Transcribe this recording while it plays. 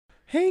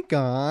Hey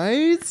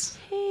guys.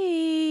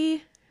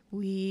 Hey,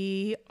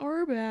 we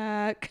are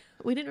back.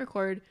 We didn't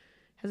record.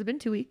 Has it been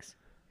 2 weeks?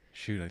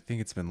 Shoot, I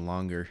think it's been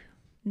longer.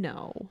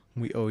 No.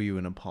 We owe you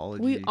an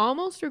apology. We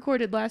almost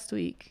recorded last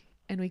week,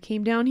 and we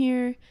came down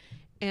here,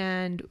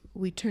 and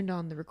we turned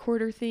on the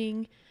recorder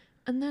thing,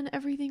 and then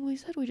everything we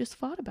said we just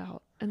fought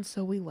about, and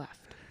so we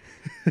left.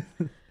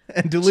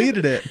 And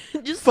deleted it.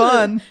 Just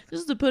Fun.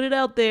 just to put it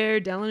out there,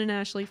 Dallin and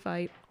Ashley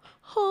fight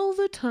all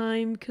the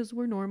time because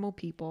we're normal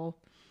people.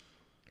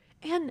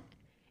 And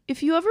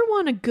if you ever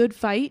want a good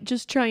fight,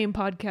 just try and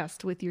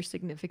podcast with your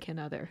significant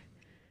other.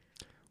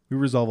 We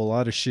resolve a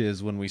lot of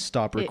shiz when we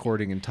stop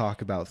recording and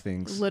talk about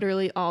things.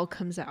 Literally all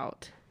comes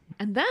out.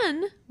 And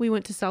then we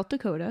went to South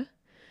Dakota,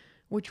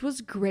 which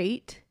was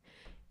great.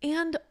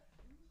 And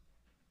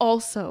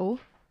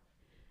also,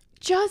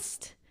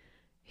 just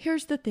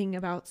here's the thing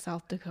about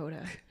South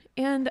Dakota.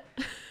 And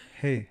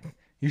Hey,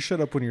 you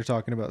shut up when you're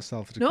talking about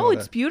South Dakota. no,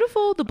 it's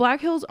beautiful. The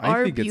Black Hills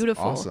are I think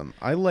beautiful. It's awesome.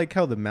 I like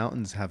how the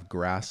mountains have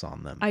grass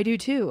on them. I do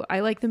too. I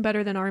like them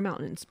better than our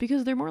mountains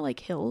because they're more like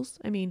hills.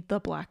 I mean,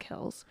 the Black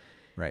Hills.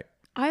 Right.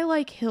 I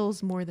like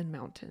hills more than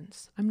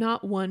mountains. I'm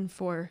not one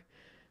for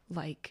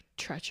like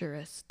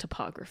treacherous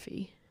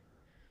topography.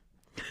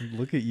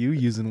 Look at you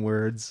using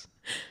words.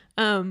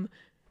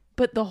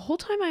 But the whole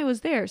time I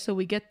was there, so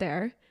we get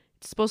there,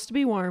 it's supposed to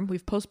be warm.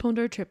 We've postponed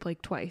our trip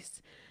like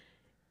twice.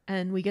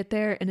 And we get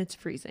there and it's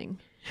freezing.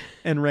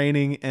 And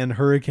raining and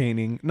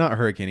tornadoing.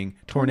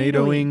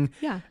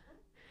 Yeah.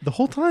 The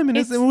whole time. And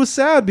it was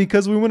sad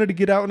because we wanted to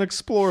get out and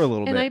explore a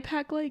little And bit. I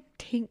pack like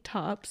tank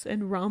tops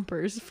and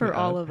rompers for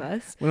all of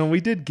us. When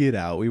we did get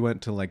out, we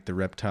went to like the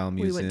Reptile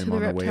Museum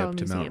on the way up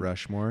to Mount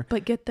Rushmore.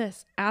 But get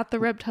this, at the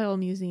Reptile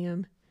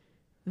Museum,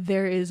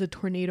 there is a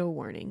tornado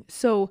warning.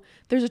 So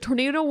there's a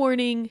tornado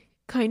warning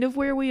kind of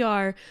where we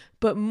are,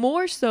 but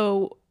more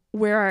so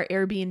where our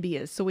Airbnb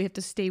is. So we have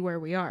to stay where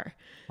we are.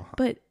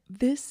 But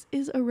this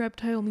is a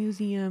reptile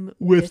museum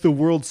with the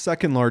world's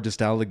second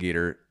largest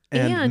alligator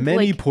and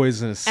many like,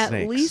 poisonous snakes.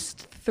 At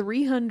least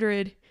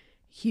 300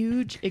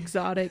 huge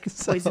exotic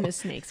poisonous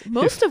snakes,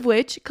 most of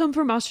which come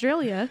from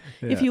Australia.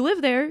 Yeah. If you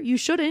live there, you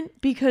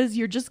shouldn't because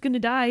you're just going to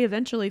die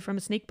eventually from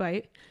a snake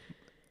bite.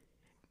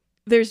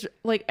 There's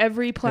like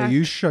every plaque. Hey,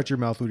 you shut your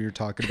mouth when you're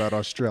talking about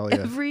Australia.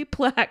 Every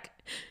plaque.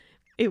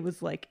 It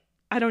was like,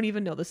 I don't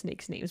even know the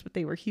snakes' names, but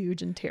they were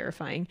huge and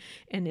terrifying.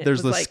 And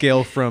there's the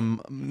scale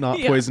from not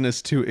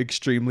poisonous to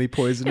extremely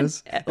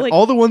poisonous. And, like,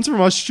 all the ones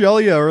from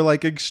Australia are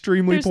like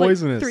extremely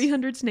poisonous. Like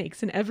 300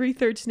 snakes, and every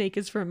third snake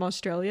is from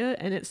Australia,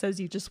 and it says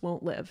you just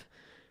won't live.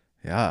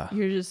 Yeah.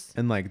 You're just...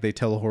 And like they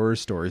tell horror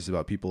stories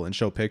about people and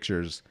show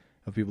pictures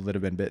of people that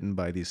have been bitten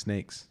by these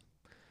snakes.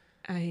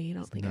 I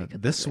don't think I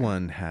could. This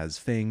one has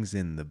fangs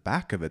in the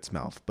back of its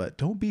mouth, but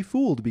don't be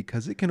fooled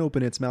because it can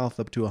open its mouth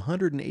up to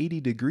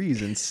 180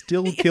 degrees and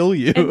still kill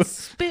you. And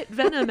spit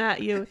venom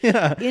at you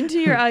into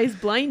your eyes,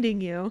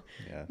 blinding you.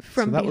 Yeah.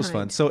 From that was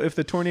fun. So if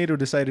the tornado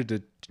decided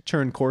to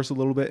turn course a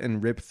little bit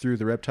and rip through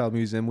the Reptile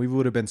Museum, we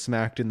would have been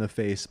smacked in the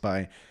face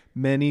by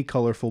many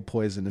colorful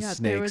poisonous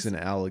snakes and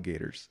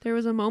alligators. There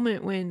was a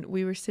moment when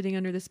we were sitting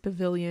under this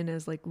pavilion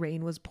as like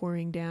rain was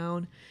pouring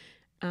down.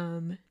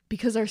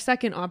 Because our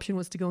second option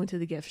was to go into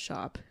the gift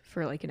shop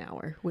for like an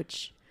hour,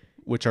 which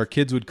our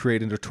kids would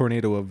create into a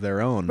tornado of their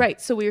own. Right.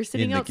 So we were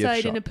sitting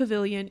outside in a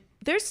pavilion.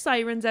 There's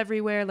sirens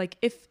everywhere. Like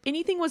if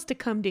anything was to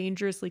come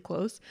dangerously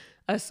close,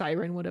 a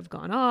siren would have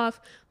gone off.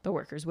 The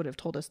workers would have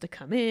told us to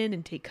come in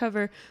and take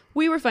cover.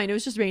 We were fine. It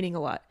was just raining a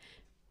lot.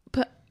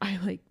 But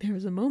there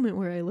was a moment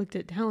where I looked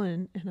at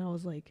Dallin and I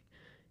was like,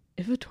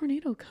 if a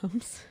tornado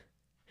comes,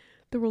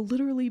 there will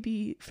literally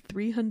be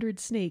 300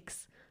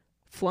 snakes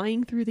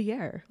flying through the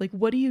air. Like,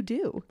 what do you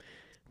do?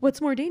 What's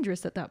more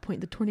dangerous at that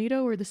point, the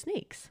tornado or the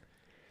snakes?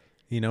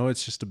 You know,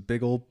 it's just a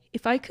big old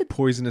if I could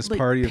poisonous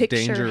party of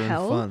danger and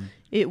fun.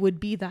 It would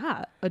be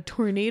that. A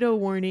tornado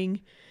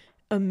warning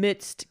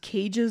amidst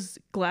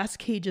glass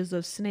cages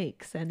of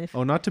snakes. And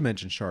not to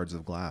mention shards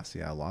of glass.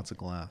 Yeah, lots of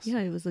glass. Yeah,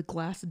 it was a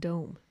glass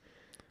dome.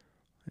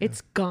 Yeah.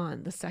 It's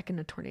gone the second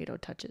a tornado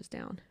touches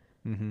down.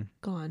 Mm-hmm.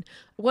 Gone.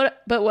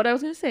 But what I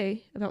was going to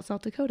say about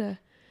South Dakota,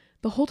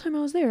 the whole time I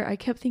was there, I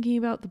kept thinking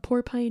about the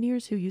poor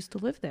pioneers who used to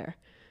live there.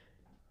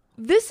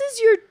 This is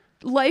your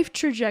life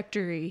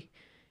trajectory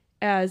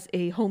as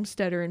a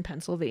homesteader in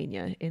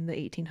Pennsylvania in the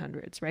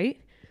 1800s, right?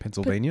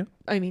 Pennsylvania?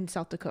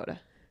 South Dakota.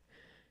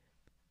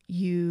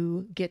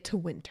 You get to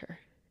winter.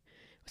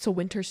 So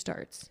winter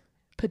starts.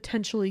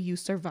 Potentially you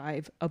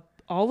survive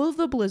all of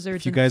the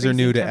blizzards. If you guys are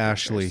new to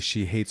Ashley,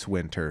 she hates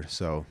winter.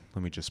 So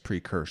let me just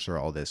precursor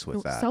all this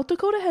with that. South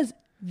Dakota has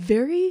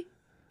very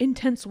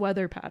intense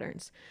weather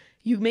patterns.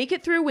 You make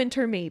it through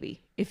winter,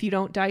 maybe. If you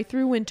don't die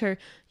through winter,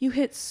 you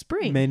hit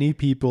spring. Many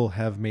people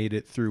have made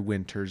it through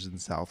winters in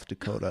South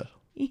Dakota.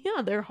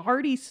 Yeah, they're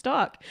hardy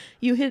stock.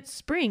 You hit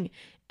spring,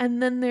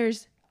 and then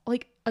there's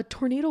like a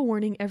tornado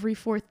warning every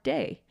fourth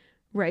day,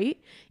 right?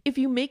 If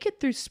you make it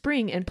through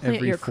spring and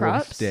plant your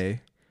crops... Every fourth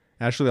day.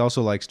 Ashley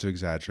also likes to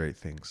exaggerate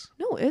things.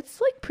 No, it's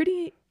like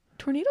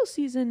tornado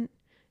season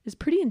is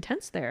pretty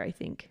intense there, I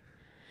think.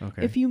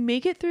 Okay. If you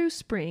make it through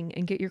spring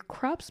and get your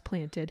crops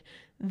planted,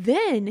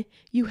 then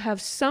you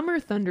have summer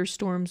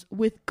thunderstorms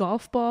with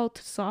golf ball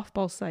to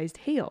softball sized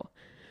hail.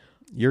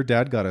 Your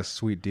dad got a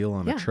sweet deal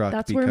on a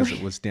truck because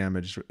it was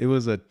damaged. It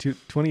was a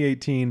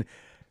 2018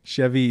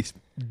 Chevy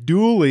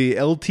Dually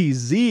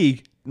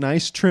LTZ,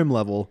 nice trim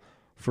level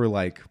for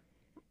like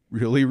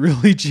really,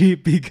 really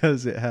cheap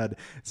because it had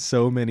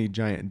so many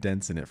giant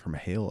dents in it from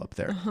hail up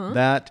there.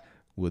 That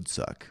would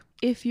suck.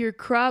 If your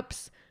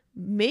crops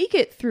make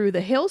it through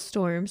the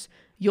hailstorms,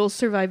 you'll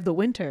survive the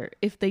winter.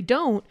 If they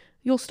don't,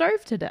 you'll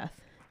starve to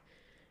death.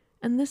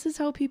 And this is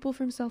how people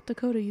from South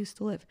Dakota used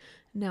to live.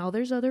 Now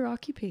there's other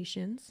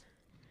occupations.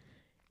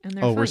 And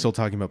they're we're still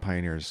talking about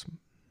pioneers.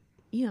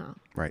 Yeah.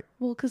 Right.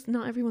 Well, because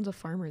not everyone's a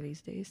farmer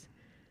these days.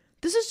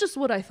 This is just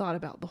what I thought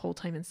about the whole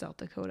time in South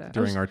Dakota.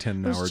 During our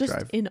 10-hour drive. I was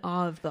just in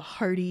awe of the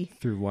hardy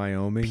through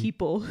Wyoming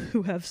people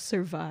who have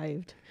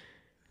survived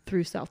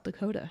through South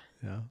Dakota.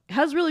 Yeah. It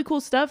has really cool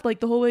stuff.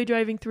 Like the whole way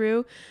driving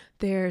through,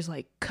 there's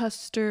like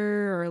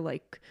Custer or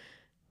like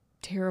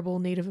terrible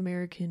Native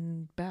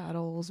American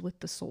battles with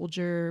the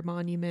soldier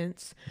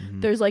monuments.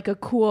 There's like a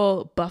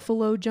cool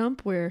buffalo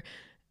jump where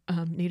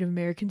Native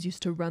Americans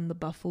used to run the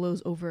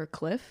buffaloes over a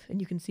cliff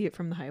and you can see it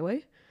from the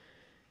highway.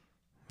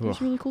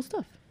 It's really cool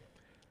stuff.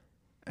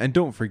 And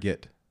don't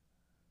forget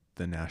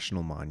the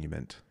national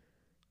monument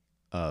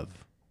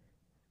of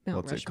Mount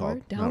what's Rushmore.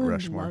 it called? Dallin Mount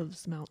Rushmore.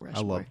 loves Mount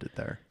Rushmore. I loved it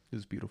there. It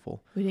was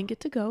beautiful. We didn't get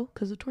to go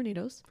because of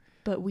tornadoes,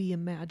 but we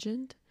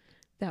imagined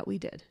that we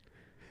did.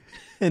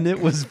 And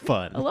it was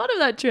fun. A lot of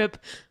that trip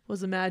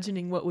was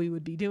imagining what we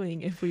would be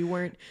doing if we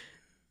weren't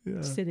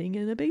sitting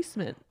in a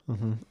basement.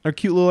 Our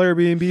cute little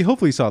Airbnb.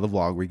 Hopefully you saw the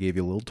vlog. We gave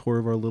you a little tour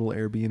of our little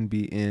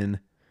Airbnb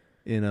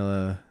in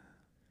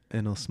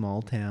a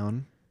small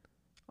town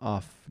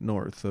off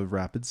north of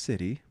Rapid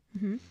City.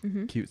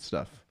 Cute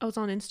stuff. I was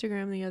on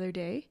Instagram the other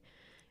day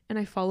and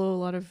I follow a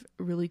lot of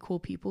really cool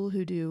people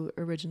who do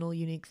original,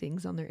 unique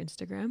things on their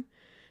Instagram.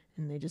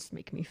 And they just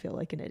make me feel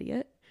like an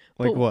idiot.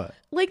 Like what?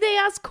 Like they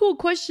ask cool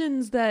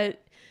questions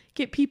that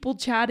get people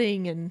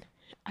chatting and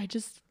I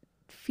just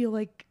feel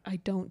like I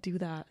don't do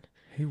that.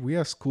 Hey, we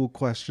ask cool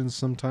questions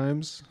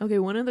sometimes. Okay,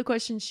 one of the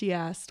questions she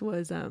asked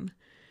was,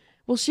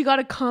 she got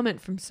a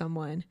comment from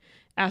someone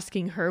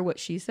asking her what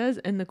she says.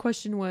 And the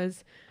question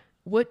was,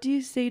 what do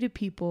you say to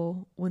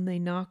people when they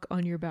knock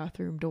on your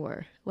bathroom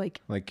door?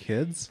 Like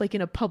kids? Like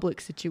in a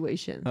public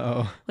situation.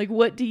 Oh. Like,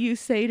 what do you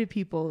say to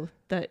people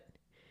that...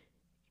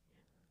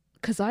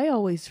 Because I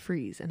always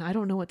freeze and I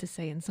don't know what to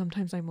say. And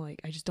sometimes I'm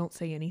like, I just don't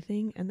say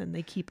anything. And then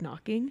they keep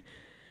knocking.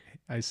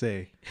 I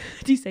say...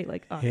 Do you say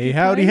like... Hey,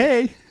 howdy,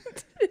 hey.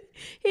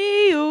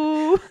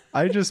 Hey-o.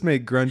 I just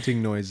make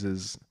grunting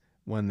noises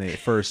when they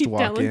first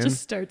walk in. Dallin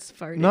just starts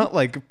farting. Not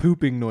like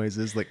pooping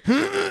noises, like...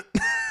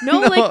 No,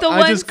 like the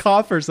ones... I just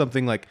cough or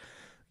something like...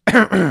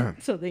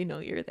 So they know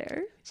you're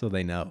there. So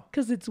they know.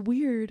 Because it's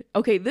weird.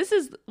 Okay, this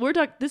is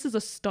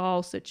a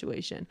stall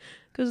situation.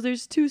 Because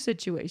there's two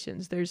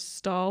situations. There's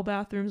stall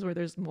bathrooms where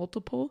there's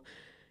multiple.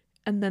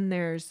 And then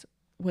there's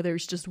where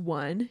there's just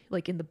one,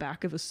 like in the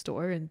back of a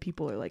store, and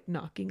people are like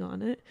knocking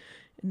on it.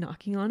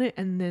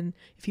 And then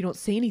if you don't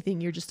say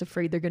anything, you're just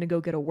afraid they're going to go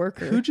get a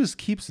worker. Who just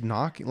keeps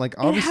knocking? Like,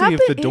 obviously,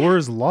 if the door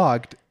is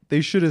locked,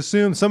 they should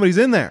assume somebody's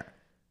in there.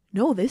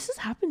 No, this has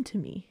happened to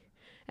me.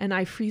 And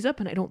I freeze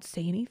up and I don't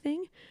say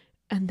anything.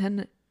 And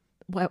then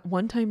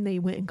one time they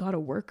went and got a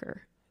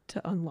worker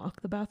to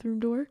unlock the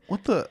bathroom door.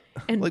 What the?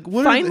 And like,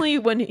 what finally,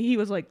 when he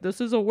was like, this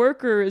is a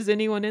worker. Is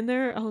anyone in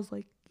there? I was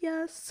like,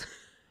 yes.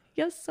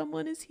 Yes,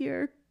 someone is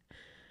here.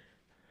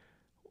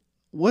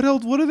 What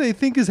else? What do they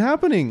think is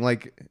happening?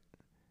 Like,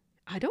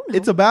 I don't know.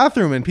 It's a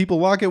bathroom and people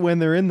lock it when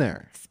they're in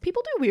there.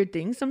 People do weird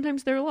things.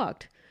 Sometimes they're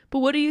locked. But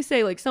what do you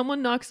say? Like,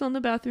 someone knocks on the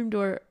bathroom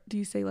door. Do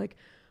you say like,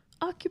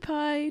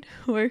 occupied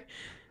or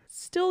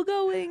still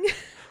going?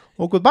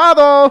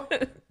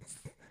 Ocupado.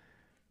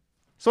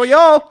 So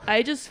y'all.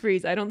 I just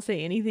freeze. I don't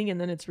say anything, and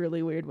then it's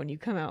really weird when you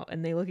come out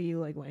and they look at you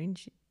like, why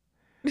didn't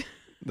you?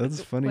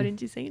 That's funny. Why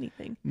didn't you say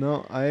anything?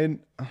 No, I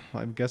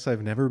guess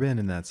I've never been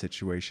in that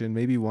situation.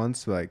 Maybe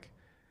once, like,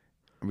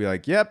 I'll be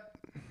like, yep,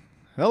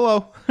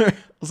 hello. I'll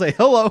say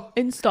hello.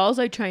 In stalls,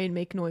 I try and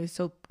make noise.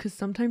 So, because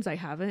sometimes I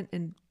haven't,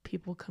 and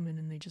people come in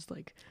and they just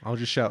like... I'll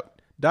just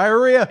shout,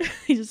 diarrhea.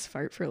 I just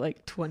fart for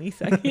like 20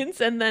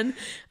 seconds. And then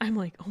I'm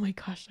like, oh my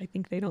gosh, I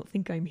think they don't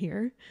think I'm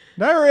here.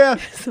 Diarrhea.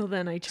 So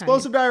then I try...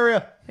 Explosive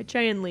diarrhea. I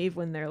try and leave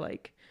when they're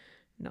like,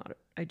 not...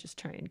 I just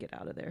try and get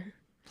out of there.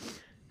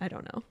 I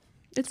don't know.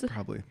 It's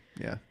probably,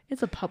 yeah.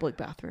 It's a public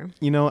bathroom.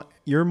 You know,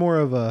 you're more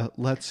of a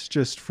let's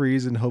just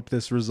freeze and hope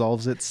this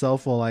resolves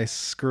itself while I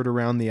skirt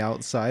around the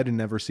outside and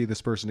never see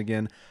this person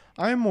again.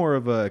 I'm more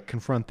of a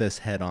confront this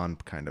head on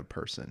kind of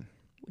person.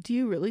 Do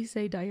you really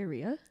say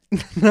diarrhea?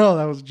 No,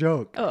 that was a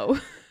joke.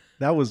 Oh.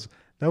 That was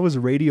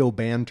radio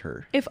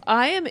banter. If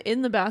I am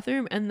in the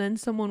bathroom and then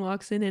someone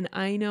walks in and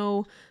I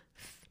know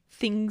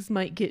things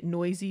might get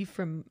noisy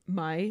from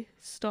my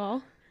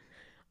stall,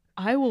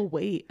 I will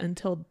wait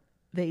until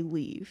they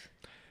leave.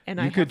 And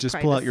you could just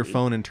pull out your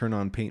phone and turn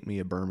on Paint Me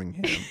a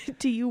Birmingham.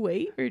 Do you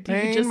wait or do you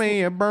Paint just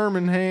me a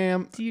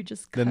Birmingham? Do you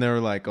just Then they're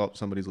like, oh,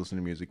 somebody's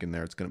listening to music in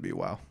there. It's going to be a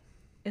while.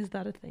 Is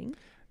that a thing?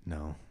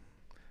 No.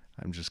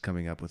 I'm just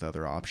coming up with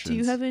other options. Do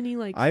you have any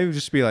like I would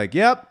just be like,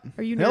 yep.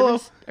 Are you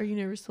nervous? Are you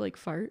nervous to like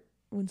fart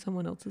when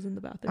someone else is in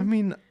the bathroom? I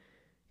mean,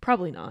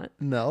 probably not.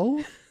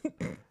 No.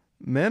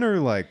 Men are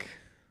like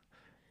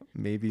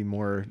maybe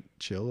more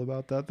chill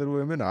about that than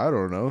women. I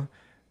don't know.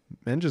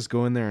 Men just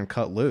go in there and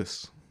cut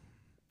loose.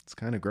 It's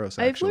kind of gross,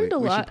 actually. I've learned a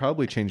lot. We should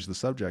probably change the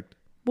subject.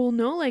 Well,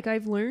 no, like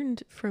I've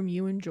learned from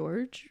you and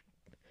George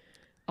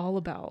all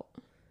about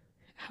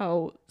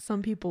how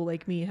some people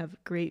like me have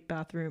great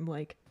bathroom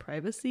like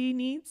privacy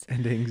needs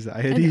and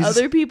anxieties. And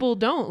other people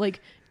don't.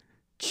 Like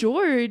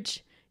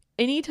George,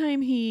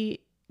 anytime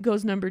he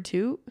goes number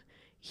 2,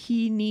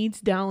 he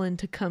needs Dallin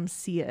to come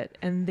see it,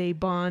 and they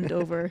bond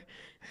over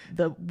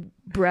the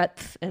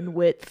breadth and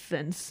width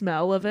and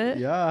smell of it.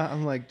 Yeah,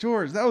 I'm like,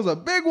 George, that was a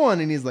big one.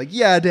 And he's like,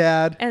 yeah,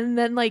 Dad. And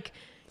then like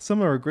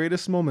some of our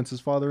greatest moments as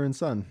father and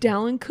son.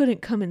 Dallin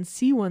couldn't come and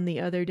see one the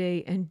other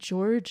day, and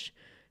George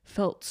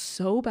felt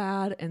so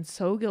bad and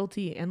so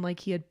guilty and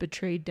like he had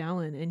betrayed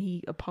Dallin, and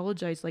he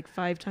apologized like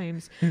 5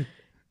 times.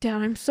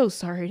 Dad, I'm so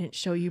sorry I didn't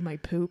show you my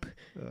poop.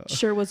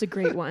 Sure was a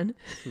great one.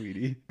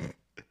 Sweetie.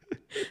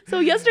 So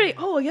yesterday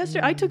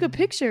I took a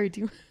picture.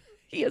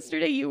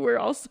 Yesterday you were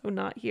also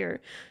not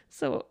here.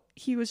 So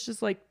he was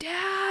just like,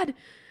 Dad,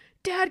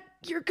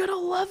 you're going to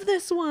love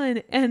this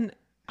one. And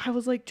I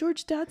was like,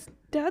 George,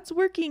 Dad's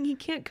working. He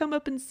can't come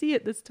up and see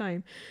it this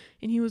time.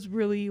 And he was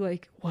really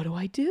like, what do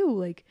I do?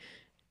 Like,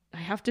 I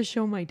have to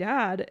show my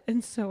dad.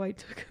 And so I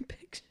took a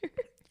picture.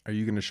 Are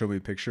you going to show me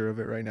a picture of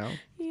it right now?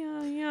 Yeah,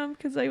 I am,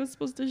 because I was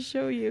supposed to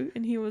show you.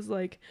 And he was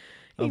like,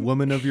 a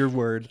woman of your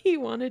word. He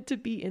wanted to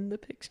be in the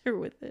picture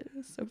with it. It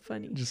was so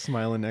funny. Just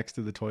smiling next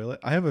to the toilet.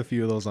 I have a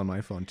few of those on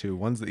my phone too.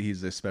 Ones that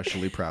he's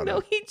especially proud of.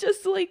 No, he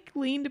just like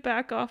leaned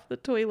back off the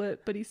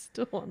toilet, but he's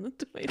still on the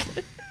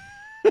toilet.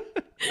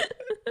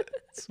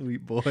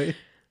 Sweet boy.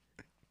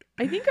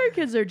 I think our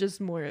kids are just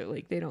more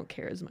like, they don't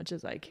care as much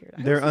as I care.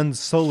 They're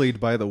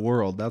unsullied by the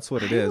world. That's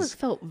what it is.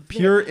 Felt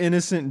pure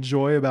innocent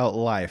joy about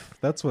life.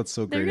 That's what's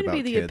so great about kids. They're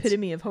going to be the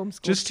epitome of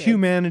homeschool. Just kids.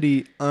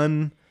 Humanity,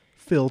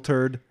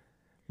 unfiltered,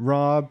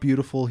 raw,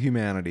 beautiful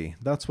humanity.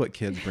 That's what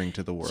kids bring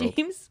to the world.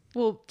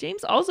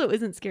 James also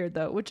isn't scared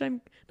though, which I'm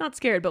not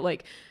scared, but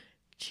like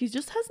she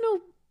just has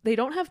they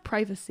don't have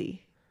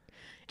privacy.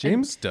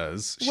 James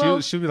does.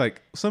 She'll be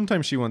like,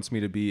 sometimes she wants me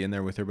to be in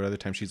there with her, but other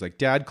times she's like,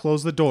 Dad,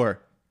 close the door.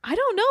 I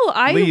don't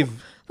know.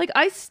 Leave. Like,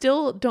 I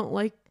still don't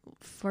like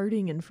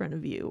farting in front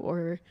of you,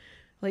 or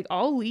like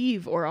I'll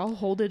leave or I'll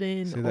hold it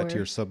in. Say that to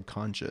your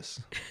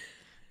subconscious.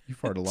 You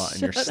fart a lot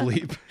in your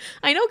sleep.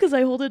 I know, because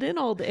I hold it in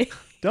all day.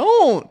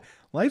 Don't.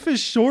 Life is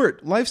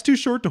short. Life's too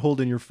short to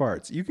hold in your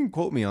farts. You can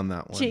quote me on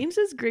that one.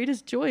 James's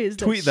greatest joy is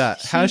tweet that.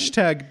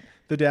 Hashtag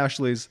the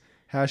Dashleys.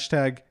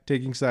 Hashtag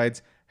taking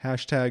sides.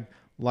 Hashtag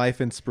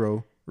life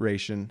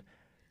inspiration.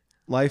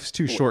 Life's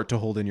too short to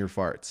hold in your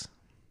farts.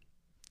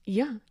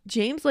 Yeah.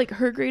 James, like,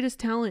 her greatest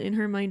talent in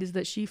her mind is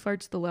that she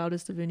farts the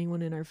loudest of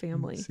anyone in our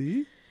family.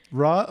 See?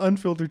 Raw,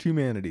 unfiltered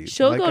humanity.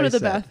 She'll go to the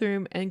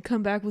bathroom and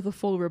come back with a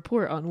full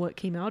report on what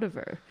came out of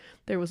her.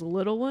 There was a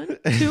little one,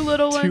 2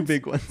 little ones, 2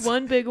 big ones,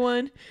 1 big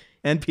one,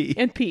 and pee.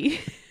 And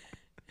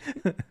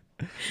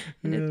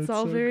it's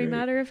all so very great.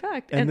 Matter of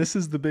fact. And this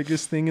is the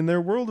biggest thing in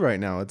their world right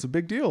now. It's a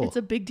big deal. It's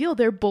a big deal.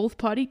 They're both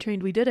potty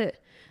trained. We did it.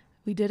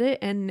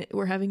 And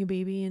we're having a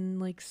baby in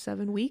like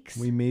 7 weeks.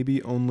 We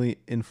maybe only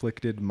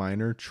inflicted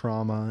minor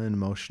trauma and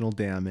emotional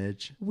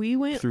damage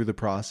through the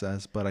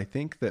process, but I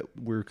think that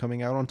we're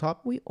coming out on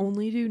top. We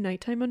only do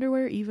nighttime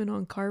underwear, even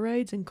on car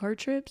rides and car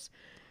trips.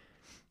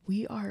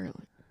 We are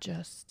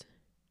just...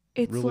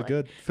 It's really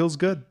good. Feels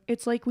good.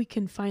 It's like we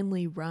can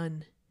finally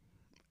run.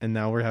 And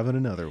now we're having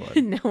another one.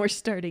 And now we're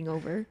starting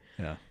over.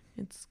 Yeah.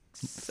 It's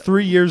so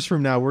 3 years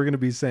from now, we're going to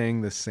be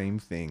saying the same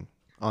thing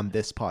on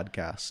this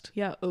podcast.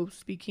 Yeah. Oh,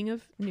 speaking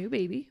of new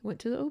baby, went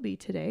to the OB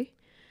today.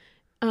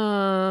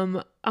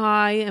 I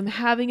am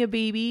having a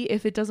baby,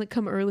 if it doesn't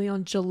come early,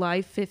 on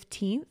July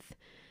 15th.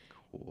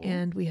 Cool.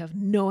 And we have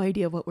no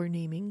idea what we're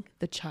naming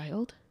the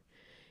child.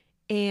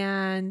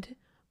 And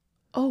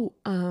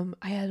I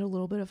had a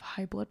little bit of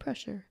high blood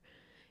pressure.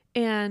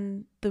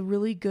 And the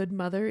really good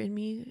mother in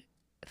me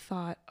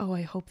thought,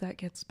 I hope that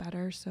gets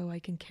better so I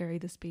can carry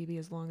this baby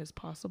as long as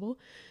possible.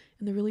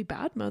 And the really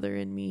bad mother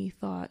in me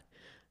thought,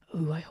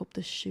 I hope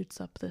this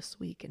shoots up this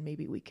week and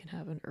maybe we can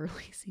have an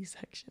early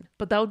C-section.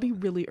 But that would be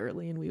really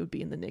early and we would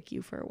be in the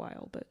NICU for a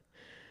while. But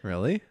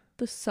really?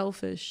 The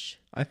selfish.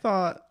 I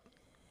thought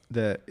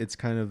that it's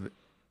kind of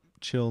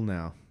chill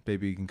now.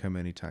 Baby can come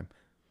anytime.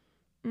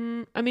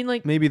 I mean,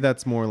 like, maybe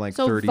that's more like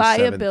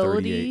 37,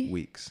 38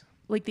 weeks.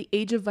 Like the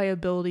age of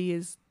viability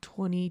is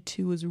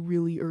 22 is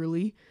really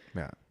early.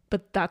 Yeah.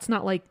 But that's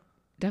not like,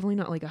 definitely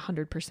not like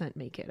 100%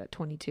 make it at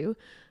 22.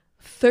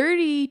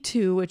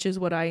 32, which is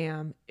what I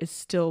am, is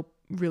still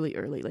really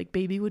early. Like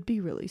baby would be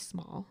really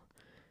small.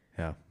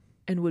 Yeah.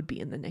 And would be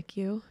in the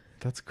NICU.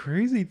 That's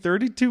crazy.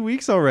 32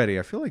 weeks already.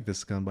 I feel like this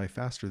has gone by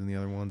faster than the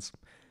other ones.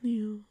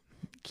 Yeah.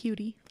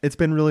 Cutie. It's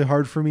been really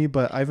hard for me,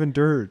 but I've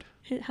endured.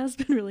 It has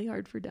been really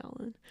hard for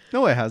Dallin.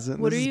 No, it hasn't.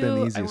 What this has been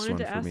the easiest I one for me.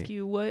 wanted to ask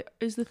you, what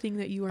is the thing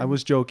that you are... I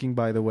was joking,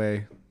 by the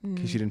way, in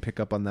case you didn't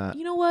pick up on that.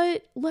 You know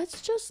what?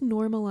 Let's just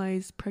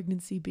normalize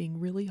pregnancy being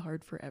really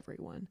hard for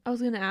everyone. I was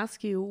going to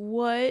ask you,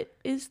 what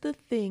is the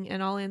thing,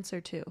 and I'll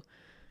answer too.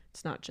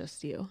 It's not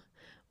just you.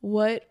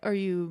 What are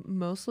you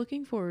most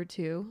looking forward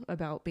to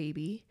about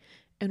baby?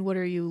 And what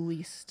are you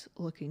least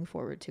looking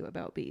forward to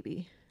about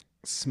baby?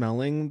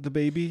 Smelling the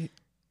baby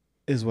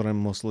is what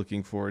I'm most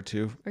looking forward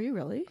to. Are you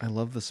really? I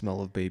love the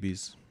smell of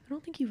babies. I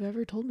don't think you've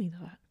ever told me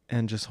that.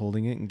 And just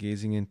holding it and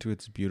gazing into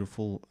its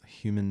beautiful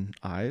human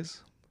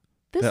eyes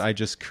that I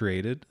just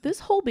created.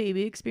 This whole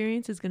baby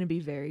experience is going to be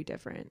very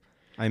different.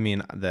 I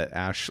mean, that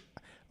Ash...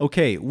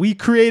 Okay, we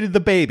created the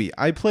baby.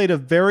 I played a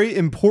very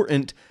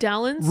important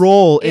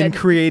role in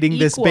creating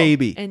this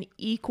baby. An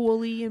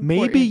equally important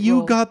Maybe you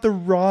role. got the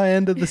raw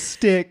end of the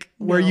stick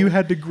where you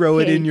had to grow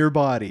it in your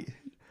body.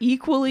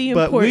 Equally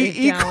important, but we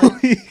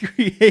equally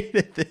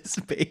created this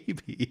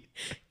baby.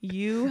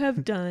 You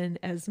have done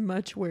as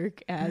much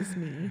work as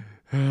me.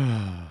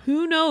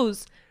 Who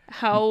knows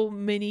how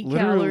many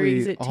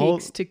calories it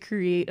takes to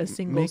create a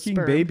single making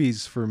sperm.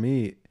 Babies for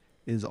me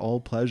is all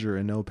pleasure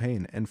and no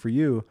pain. And for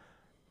you,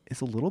 it's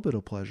a little bit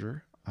of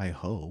pleasure, I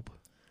hope.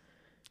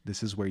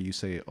 This is where you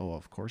say, oh,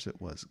 of course it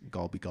was.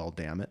 Gall be gall,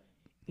 damn it.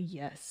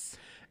 Yes.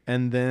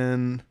 And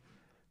then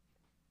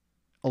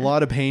a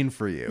lot of pain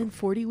for you. And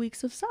 40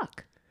 weeks of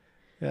suck.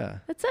 Yeah.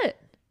 That's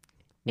it.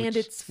 And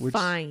it's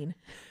fine.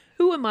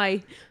 Who am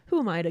I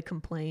to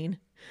complain?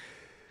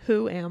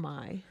 Who am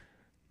I?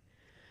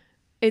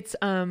 It's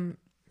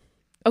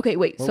okay,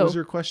 wait. What was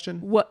your question?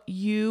 What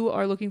you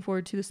are looking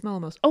forward to the smell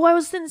most? Oh, I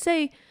was going to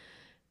say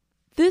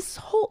this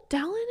whole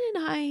Dallin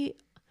and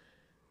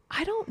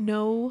I don't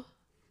know.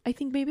 I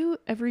think maybe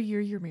every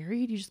year you're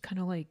married, you just kind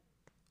of like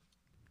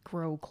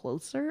grow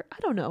closer. I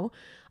don't know.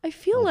 I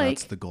feel like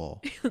that's the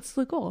goal. That's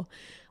the goal.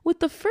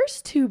 With the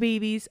first two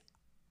babies,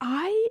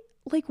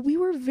 we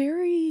were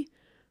very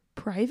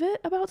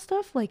private about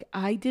stuff. Like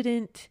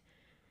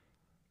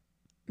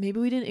maybe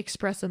we didn't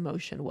express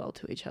emotion well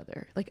to each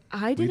other. We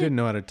didn't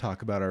know how to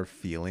talk about our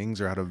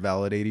feelings or how to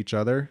validate each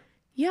other.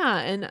 Yeah,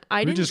 and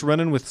we're just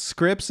running with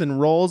scripts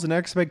and roles and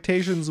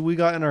expectations we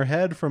got in our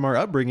head from our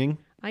upbringing.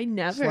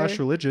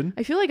 /religion.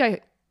 I feel like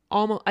I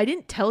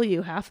didn't tell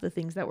you half the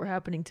things that were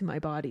happening to my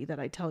body that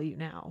I tell you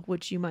now,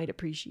 which you might have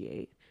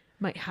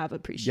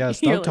appreciated. Yeah,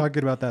 stop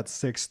talking about that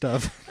sick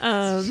stuff.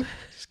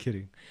 Just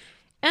kidding.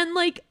 And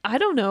I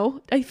don't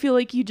know. I feel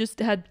like you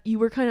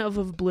were kind of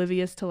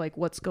oblivious to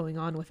what's going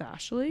on with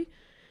Ashley.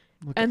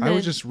 Look, and I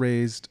was just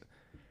raised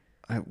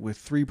with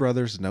 3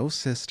 brothers, no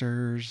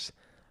sisters.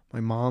 My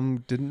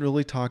mom didn't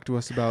really talk to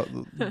us about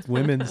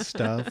women's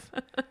stuff.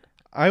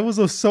 I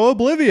was so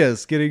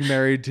oblivious getting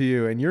married to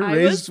you, and you're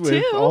raised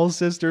with all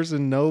sisters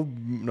and no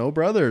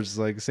brothers.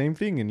 Same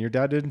thing. And your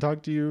dad didn't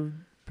talk to you.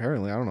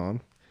 Apparently, I don't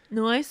know.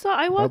 No, I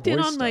walked in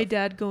on my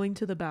dad going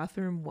to the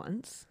bathroom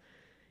once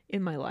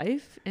in my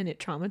life, and it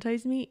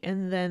traumatized me.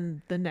 And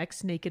then the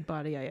next naked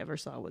body I ever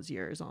saw was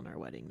yours on our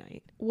wedding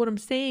night. What I'm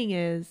saying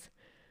is,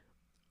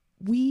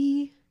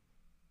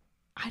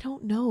 I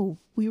don't know.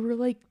 We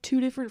were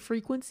 2 different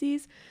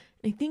frequencies.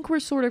 I think we're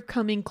sort of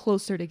coming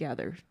closer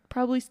together.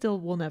 Probably still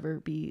will never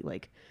be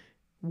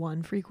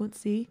one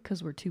frequency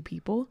because we're 2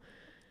 people.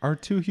 Are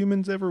 2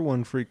 humans ever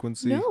one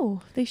frequency?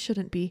 No, they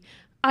shouldn't be.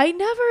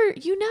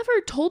 You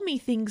never told me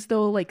things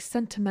though,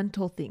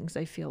 sentimental things,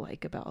 I feel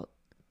about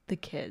the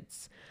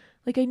kids.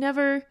 I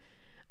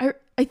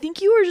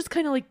think you were just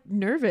kind of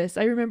nervous.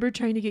 I remember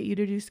trying to get you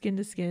to do skin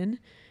to skin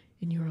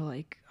and you were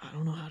like, I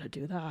don't know how to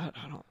do that.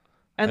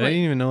 I didn't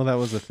even know that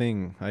was a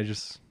thing.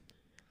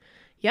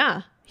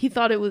 Yeah, you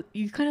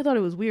kind of thought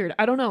it was weird.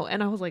 I don't know.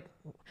 And I was like,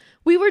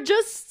 we were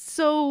just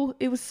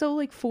it was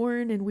so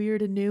foreign and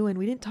weird and new, and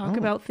we didn't talk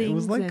about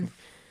things. It was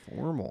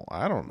formal.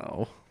 I don't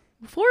know.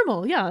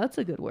 Formal. Yeah, that's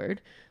a good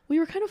word. We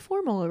were kind of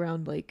formal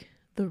around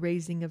the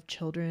raising of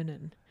children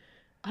and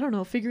I don't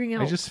know, figuring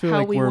out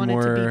how we wanted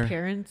to be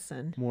parents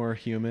and more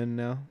human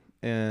now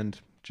and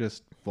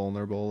just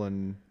vulnerable,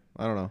 and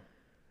I don't know.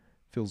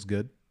 Feels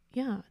good.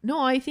 Yeah.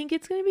 No, I think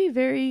it's going to be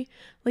very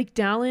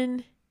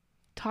Dallin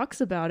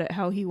talks about it,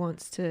 how he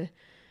wants to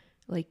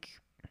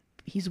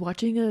he's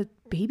watching a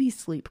baby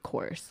sleep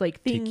course, things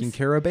taking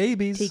care of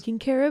babies. It's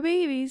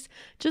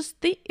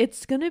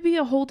going to be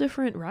a whole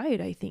different ride,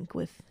 I think,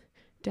 with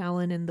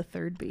Dallin and the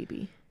 3rd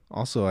baby.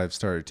 Also, I've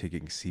started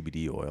taking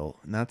CBD oil,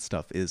 and that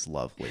stuff is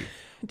lovely.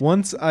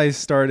 Once I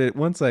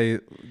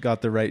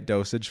got the right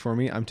dosage for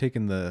me, I'm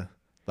taking the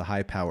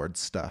high powered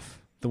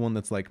stuff. The one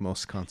that's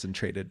most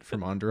concentrated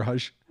from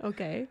Entourage.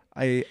 Okay.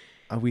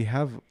 We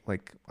have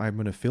I'm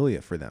an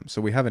affiliate for them.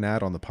 So we have an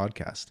ad on the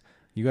podcast.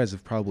 You guys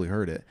have probably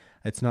heard it.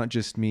 It's not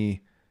just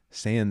me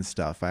saying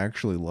stuff. I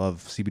actually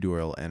love CBD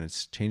oil and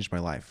it's changed my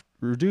life.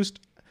 Reduced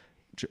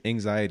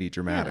anxiety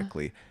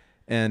dramatically. Yeah.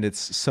 And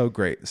it's so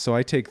great. So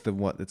I take the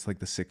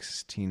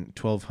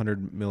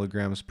 1,200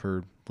 milligrams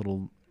per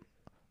little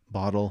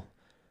bottle.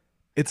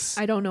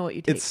 I don't know what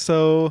you take.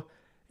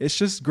 it's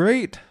just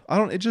great.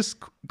 It just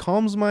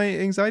calms my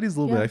anxieties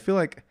a little bit. I feel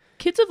like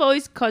kids have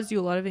always caused you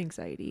a lot of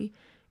anxiety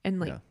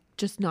and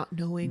just not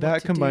knowing that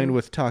what to combined do.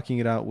 with talking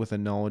it out with a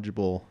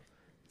knowledgeable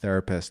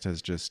therapist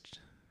has just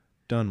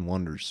done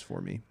wonders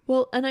for me.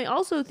 Well, and I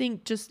also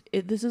think this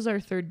is our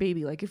third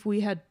baby. Like if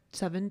we had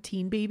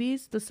 17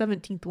 babies, the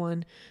 17th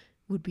one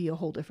would be a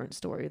whole different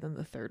story than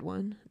the third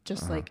one.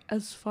 Just like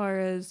as far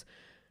as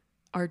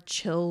our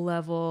chill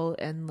level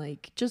and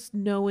like just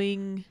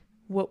knowing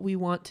what we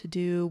want to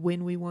do,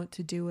 when we want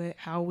to do it,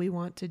 how we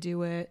want to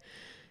do it.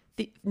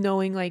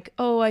 Knowing like,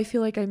 oh, I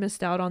feel like I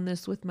missed out on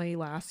this with my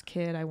last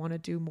kid. I want to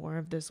do more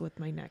of this with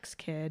my next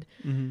kid.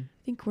 I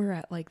think we're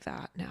at like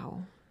that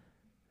now.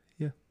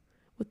 Yeah.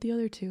 With the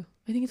other two.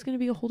 I think it's going to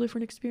be a whole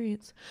different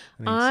experience.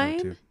 I'm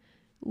so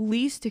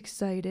least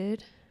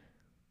excited.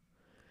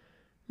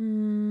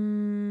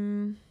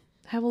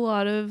 Have a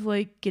lot of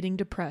like getting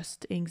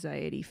depressed,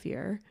 anxiety,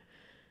 fear.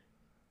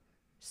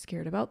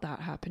 Scared about that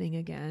happening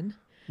again.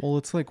 Well,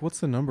 it's like, what's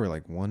the number?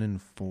 Like 1 in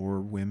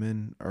 4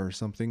 women or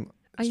something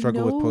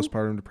struggle with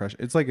postpartum depression.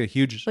 It's like a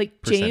huge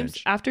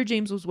percentage. After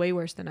James was way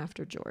worse than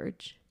after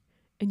George.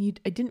 And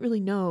I didn't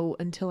really know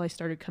until I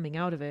started coming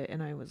out of it.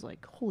 And I was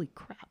like, holy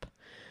crap.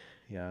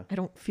 Yeah. I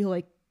don't feel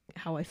like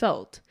how I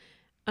felt.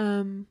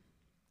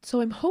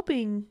 So I'm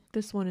hoping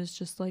this one is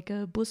just like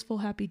a blissful,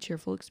 happy,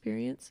 cheerful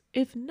experience.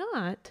 If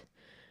not,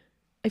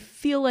 I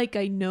feel like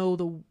I know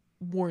the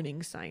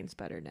warning signs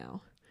better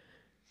now.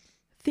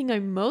 Thing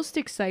I'm most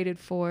excited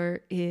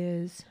for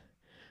is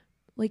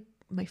like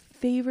my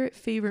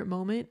favorite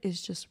moment is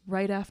just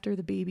right after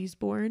the baby's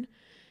born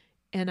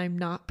and I'm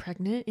not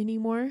pregnant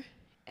anymore.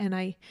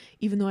 And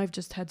even though I've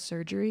just had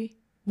surgery,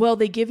 well,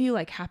 they give you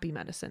like happy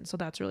medicine. So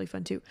that's really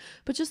fun too.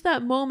 But just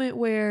that moment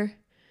where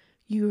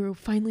you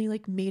finally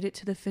like made it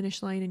to the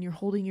finish line and you're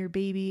holding your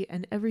baby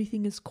and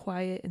everything is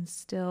quiet and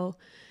still.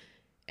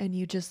 And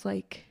you just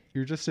like,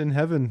 you're just in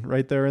heaven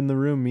right there in the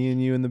room, me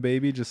and you and the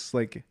baby, just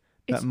like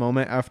that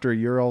moment after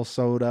you're all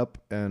sewed up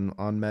and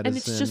on medicine. And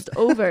it's just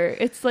over.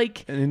 It's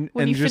like when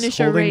you just finish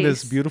holding a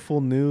race. This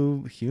beautiful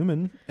new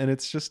human, and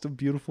it's just a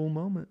beautiful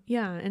moment.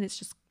 Yeah, and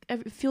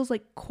it feels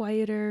like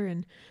quieter,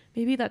 and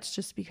maybe that's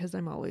just because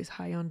I'm always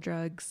high on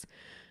drugs.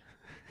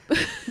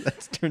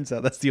 Turns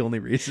out that's the only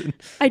reason.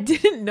 I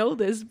didn't know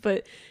this,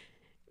 but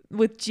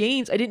with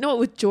James, I didn't know it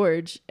with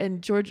George.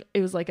 And George,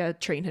 it was like a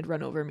train had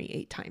run over me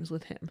 8 times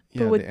with him.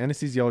 Yeah, the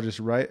anesthesiologist,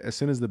 right as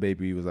soon as the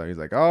baby was out, he's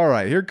like, all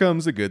right, here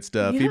comes the good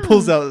stuff. Yeah. He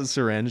pulls out the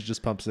syringe,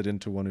 just pumps it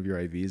into one of your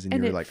IVs,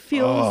 and you're like,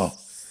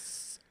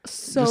 feels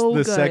so just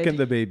the good. second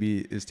the baby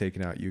is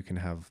taken out, you can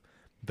have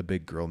the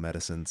big girl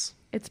medicines.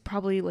 It's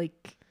probably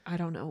like, I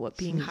don't know what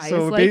being high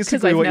so is like. So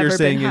basically what you're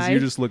saying is high. you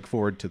just look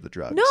forward to the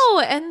drugs. No,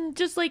 and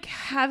just like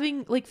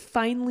having, like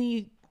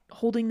finally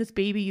holding this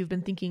baby you've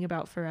been thinking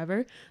about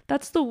forever.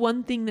 That's the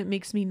one thing that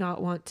makes me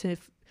not want to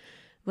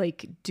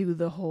like do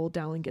the whole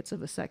Dallin gets a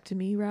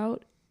vasectomy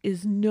route,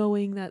 is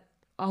knowing that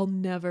I'll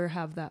never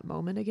have that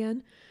moment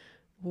again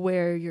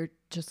where you're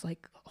just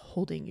like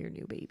holding your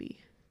new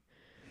baby.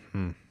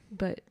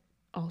 But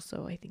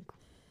also I think,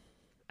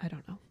 I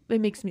don't know.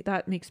 That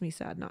makes me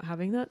sad not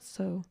having that.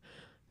 So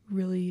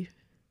really,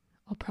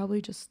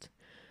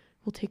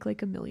 we'll take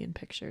like 1 million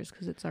pictures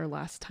because it's our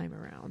last time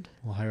around.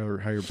 We'll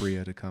hire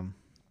Bria to come.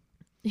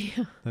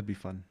 Yeah. That'd be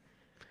fun.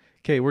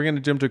 Okay, we're going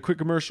to jump to a quick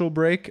commercial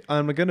break.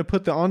 I'm going to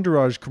put the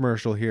Entourage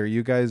commercial here.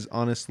 You guys,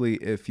 honestly,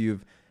 if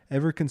you've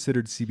ever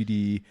considered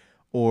CBD,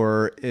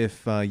 or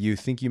if you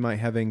think you might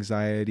have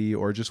anxiety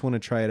or just want to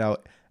try it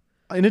out,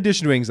 in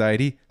addition to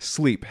anxiety,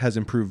 sleep has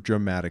improved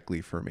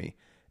dramatically for me.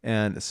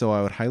 And so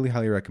I would highly,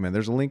 highly recommend.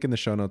 There's a link in the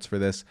show notes for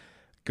this.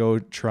 Go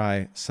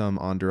try some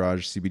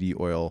Entourage CBD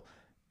oil,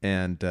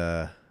 and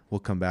we'll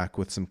come back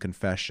with some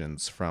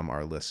confessions from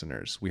our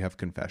listeners. We have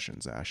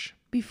confessions, Ash.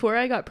 Before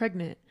I got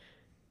pregnant,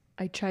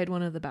 I tried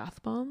one of the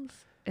bath bombs,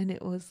 and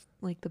it was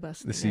like the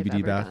best thing I've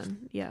ever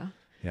done. Yeah.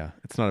 Yeah.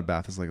 It's not a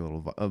bath. It's like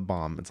a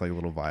bomb. It's like a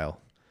little vial.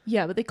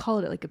 Yeah, but they call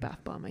it like a bath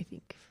bomb, I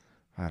think.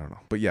 I don't know.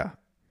 But yeah,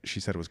 she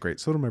said it was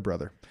great. So did my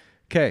brother.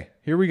 Okay,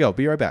 here we go.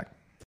 Be right back.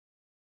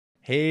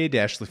 Hey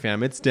Dashley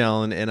fam, it's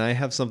Dallin, and I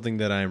have something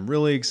that I'm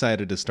really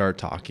excited to start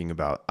talking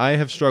about. I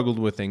have struggled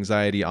with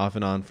anxiety off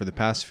and on for the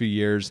past few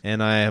years,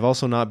 and I have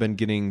also not been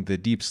getting the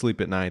deep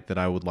sleep at night that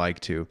I would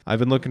like to. I've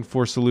been looking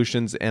for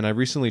solutions, and I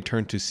recently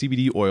turned to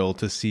CBD oil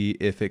to see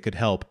if it could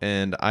help,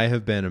 and I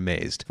have been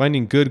amazed.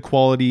 Finding good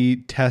quality,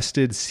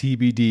 tested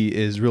CBD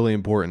is really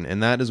important,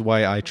 and that is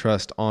why I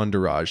trust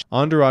Entourage.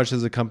 Entourage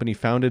is a company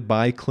founded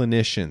by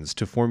clinicians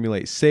to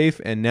formulate safe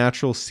and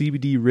natural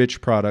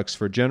CBD-rich products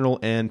for general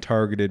and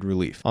targeted relief.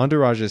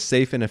 Entourage is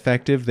safe and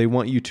effective. They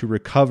want you to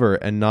recover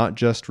and not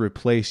just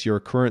replace your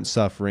current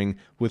suffering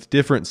with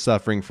different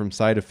suffering from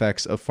side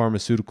effects of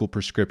pharmaceutical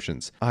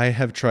prescriptions. I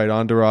have tried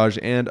Entourage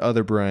and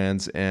other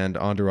brands, and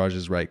Entourage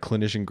is right.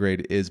 Clinician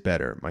grade is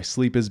better. My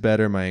sleep is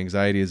better. My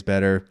anxiety is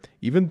better.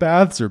 Even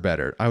baths are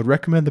better. I would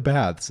recommend the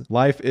baths.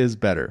 Life is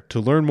better.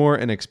 To learn more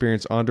and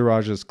experience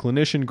Entourage's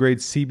clinician grade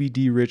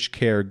CBD rich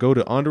care, go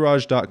to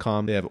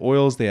entourage.com. They have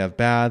oils, they have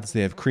baths,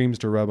 they have creams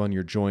to rub on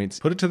your joints.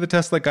 Put it to the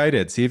test like I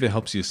did. See if it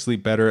helps you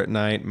sleep better at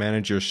night,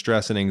 manage your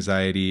stress and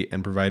anxiety,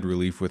 and provide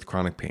relief with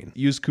chronic pain.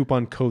 Use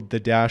coupon code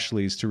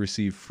THEDashleys to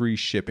receive free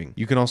shipping.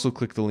 You can also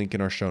click the link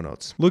in our show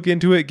notes. Look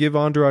into it. Give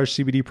Entourage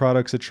CBD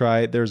products a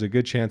try. There's a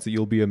good chance that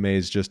you'll be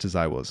amazed just as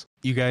I was.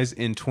 You guys,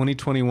 in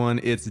 2021,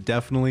 it's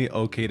definitely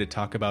okay to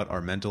talk about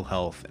our mental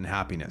health and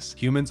happiness.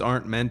 Humans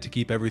aren't meant to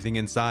keep everything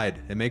inside.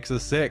 It makes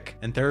us sick,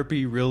 and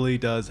therapy really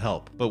does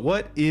help. But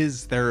what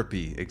is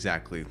therapy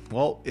exactly?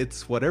 Well,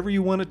 it's whatever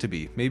you want it to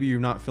be. Maybe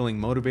you're not feeling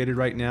motivated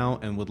right now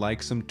and would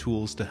like some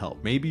tools to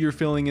help. Maybe you're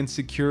feeling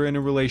insecure in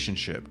a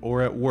relationship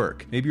or at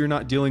work. Maybe you're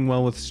not dealing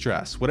well with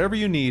stress. Whatever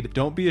you need,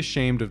 don't be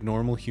ashamed of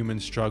normal human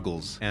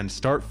struggles and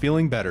start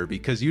feeling better,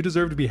 because you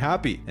deserve to be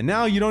happy. And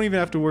now you don't even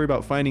have to worry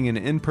about finding an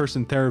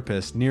in-person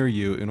therapist near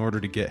you in order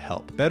to get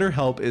help.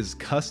 BetterHelp is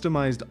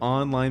customized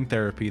online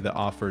therapy that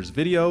offers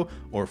video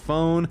or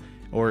phone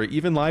or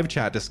even live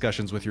chat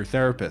discussions with your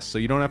therapist, so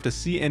you don't have to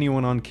see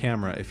anyone on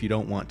camera if you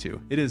don't want to.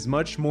 It is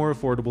much more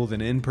affordable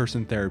than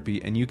in-person therapy,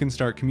 and you can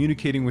start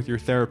communicating with your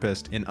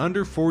therapist in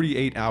under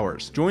 48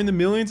 hours. Join the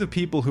millions of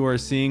people who are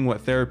seeing what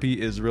therapy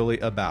is really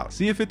about.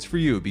 See if it's for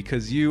you,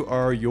 because you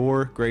are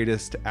your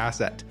greatest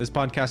asset. This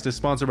podcast is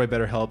sponsored by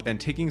BetterHelp, and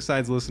Taking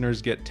Sides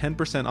listeners get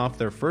 10% off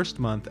their first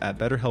month at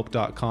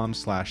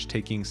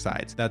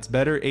betterhelp.com/takingsides. That's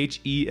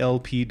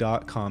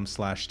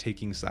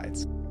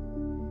betterhelp.com/takingsides.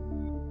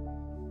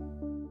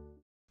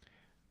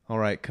 All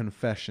right,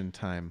 confession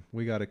time.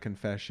 We got a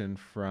confession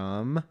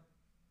from...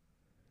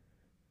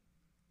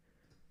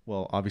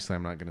 Well, obviously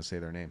I'm not going to say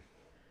their name.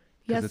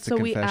 Yes, so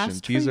we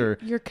asked for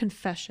your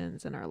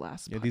confessions in our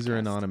last podcast. These are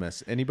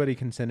anonymous. Anybody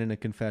can send in a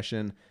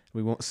confession.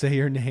 We won't say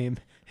your name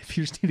if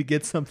you just need to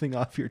get something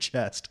off your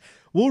chest.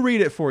 We'll read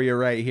it for you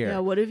right here. Yeah,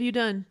 what have you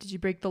done? Did you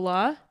break the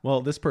law?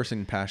 Well, this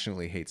person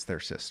passionately hates their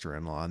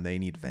sister-in-law, and they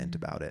need vent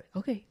about it.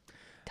 Okay,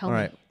 tell me.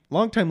 All right,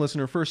 long-time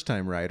listener,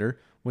 first-time writer.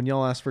 When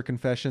y'all asked for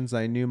confessions,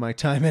 I knew my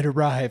time had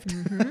arrived.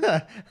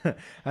 Mm-hmm.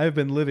 I have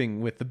been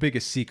living with the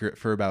biggest secret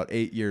for about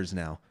 8 years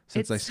now,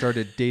 since I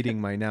started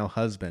dating my now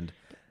husband.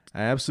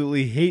 I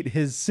absolutely hate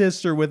his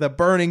sister with a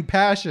burning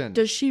passion.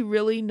 Does she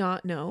really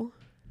not know?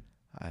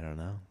 I don't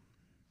know.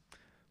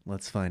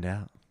 Let's find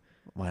out.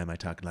 Why am I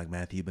talking like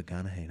Matthew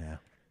McConaughey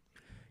now?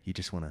 You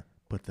just want to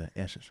put the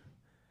S's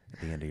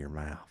at the end of your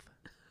mouth.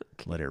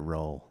 Okay. Let it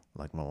roll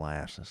like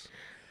molasses.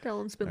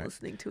 Dylan's been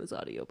listening to his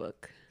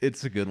audiobook.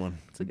 It's a good one.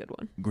 It's a good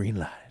one. Green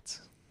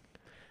lights.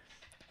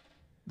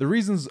 The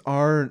reasons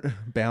are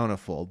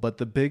bountiful, but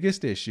the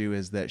biggest issue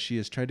is that she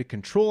has tried to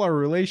control our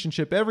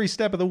relationship every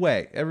step of the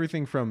way.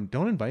 Everything from,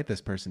 don't invite this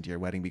person to your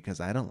wedding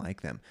because I don't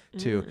like them,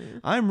 to,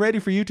 I'm ready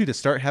for you two to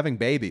start having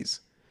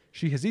babies.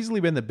 She has easily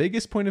been the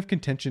biggest point of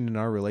contention in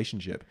our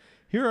relationship.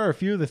 Here are a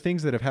few of the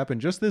things that have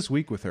happened just this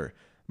week with her.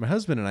 My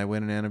husband and I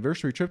went on an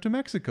anniversary trip to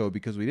Mexico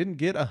because we didn't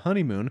get a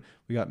honeymoon.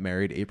 We got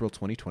married April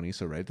 2020,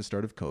 so right at the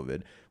start of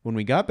COVID. When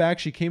we got back,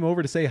 she came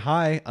over to say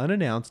hi,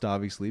 unannounced,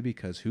 obviously,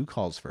 because who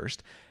calls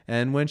first?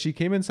 And when she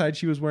came inside,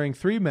 she was wearing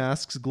 3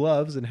 masks,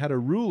 gloves, and had a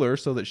ruler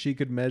so that she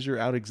could measure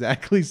out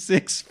exactly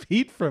 6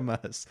 feet from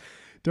us.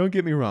 Don't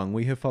get me wrong,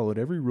 we have followed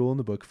every rule in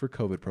the book for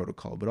COVID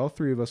protocol, but all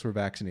 3 of us were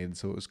vaccinated,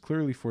 so it was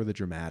clearly for the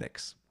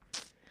dramatics.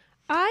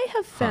 I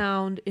have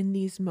found in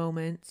these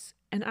moments,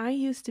 and I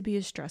used to be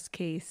a stress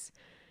case,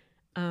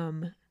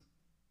 when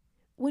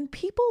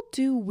people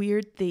do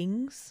weird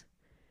things,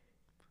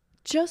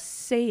 just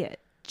say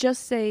it.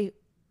 Just say,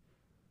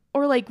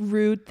 or like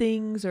rude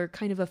things or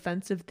kind of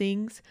offensive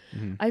things.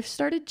 Mm-hmm. I've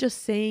started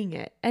just saying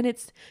it, and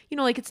it's, you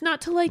know, like it's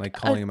not to like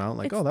calling them out,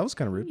 like, oh, that was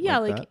kind of rude. Yeah,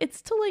 like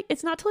it's to like,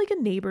 it's not to like a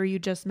neighbor you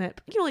just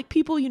met, you know, like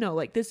people, you know,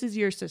 like this is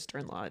your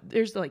sister-in-law.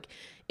 There's like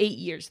 8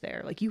 years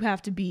there. Like you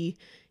have to be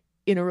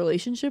in a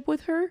relationship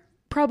with her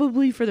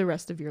probably for the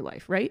rest of your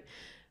life, right?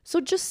 So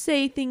just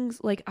say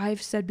things like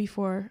I've said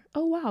before,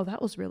 oh, wow,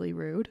 that was really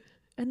rude.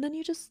 And then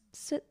you just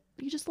let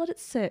it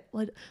sit,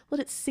 let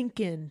it sink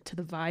in to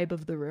the vibe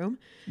of the room.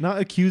 Not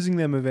accusing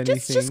them of anything.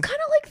 Just kind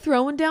of like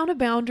throwing down a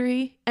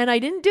boundary. And I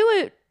didn't do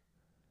it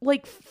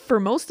like for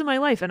most of my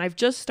life. And I've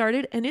just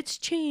started, and it's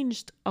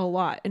changed a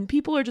lot. And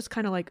people are just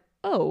kind of like,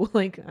 oh,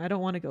 like, I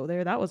don't want to go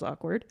there. That was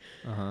awkward.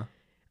 Uh-huh.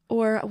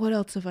 Or what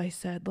else have I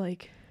said?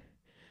 Like...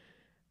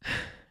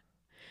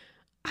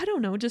 I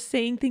don't know, just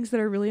saying things that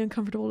are really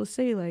uncomfortable to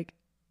say, like,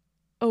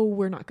 oh,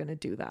 we're not going to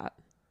do that.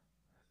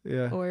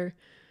 Yeah. Or...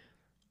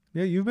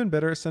 Yeah, you've been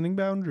better at setting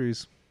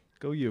boundaries.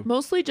 Go you.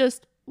 Mostly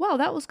just, wow,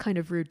 that was kind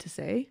of rude to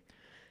say.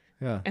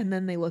 Yeah. And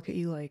then they look at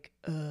you like,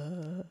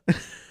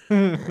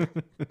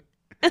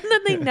 And then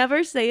they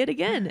never say it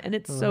again. And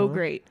it's so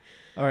great.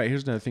 All right,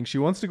 here's another thing. She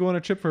wants to go on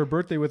a trip for her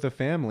birthday with a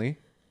family.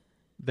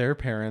 Their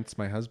parents,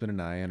 my husband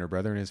and I, and her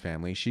brother and his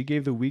family. She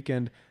gave the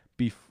weekend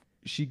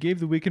she gave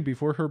the weekend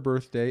before her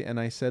birthday, and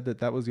I said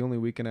that was the only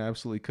weekend I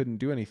absolutely couldn't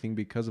do anything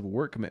because of a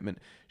work commitment.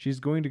 She's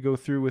going to go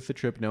through with the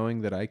trip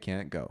knowing that I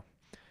can't go.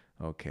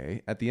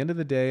 Okay. At the end of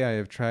the day, I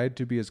have tried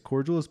to be as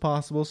cordial as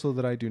possible so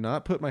that I do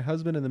not put my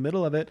husband in the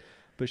middle of it,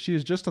 but she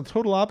is just a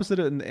total opposite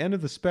at the end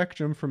of the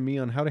spectrum from me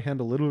on how to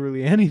handle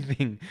literally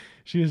anything.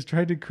 She has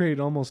tried to create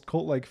an almost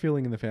cult-like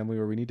feeling in the family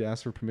where we need to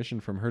ask for permission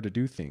from her to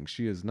do things.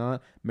 She is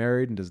not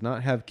married and does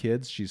not have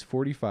kids. She's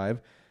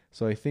 45,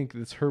 so I think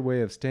it's her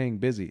way of staying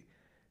busy.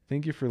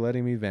 Thank you for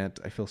letting me vent.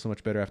 I feel so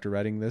much better after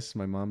writing this.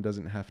 My mom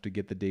doesn't have to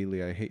get the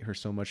daily I hate her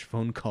so much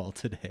phone call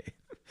today.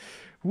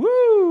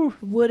 Woo!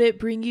 Would it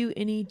bring you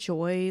any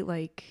joy,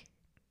 like,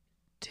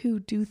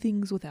 to do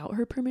things without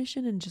her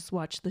permission and just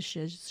watch the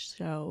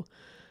show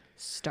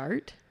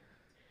start?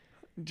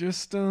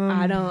 Just,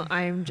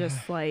 I'm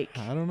just like...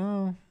 I don't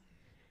know.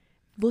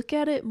 Look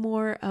at it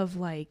more of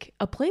like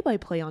a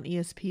play-by-play on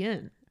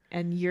ESPN,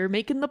 and you're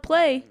making the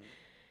play.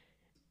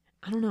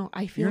 I don't know.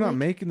 I feel you're not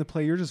making the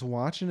play. You're just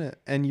watching it,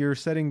 and you're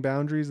setting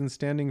boundaries and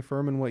standing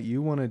firm in what you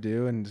want to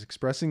do and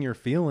expressing your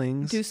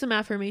feelings. Do some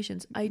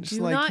affirmations. I just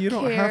do like, not you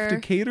don't care have to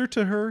cater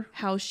to her.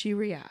 How she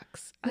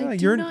reacts. Yeah, I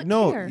do not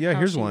care how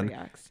here's she one.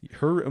 Reacts.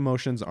 Her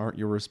emotions aren't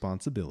your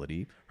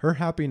responsibility. Her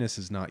happiness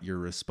is not your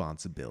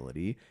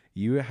responsibility.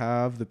 You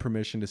have the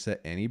permission to set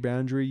any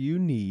boundary you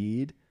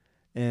need.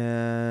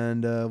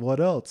 And what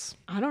else?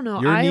 I don't know.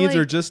 Your needs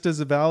are just as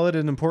valid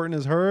and important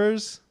as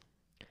hers.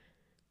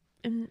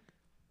 And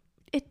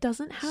it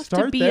doesn't have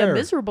to be a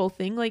miserable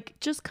thing. Like,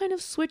 just kind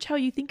of switch how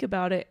you think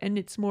about it, and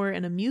it's more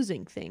an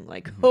amusing thing.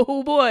 Like,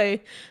 oh boy,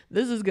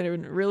 this is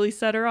going to really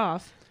set her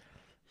off.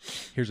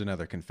 Here's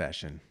another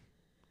confession.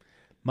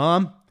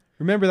 Mom,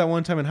 remember that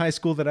one time in high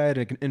school that I had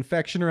an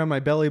infection around my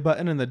belly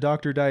button and the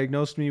doctor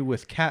diagnosed me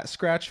with cat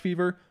scratch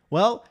fever?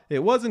 Well,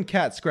 it wasn't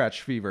cat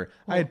scratch fever.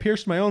 I had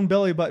pierced my own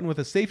belly button with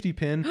a safety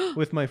pin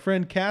with my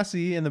friend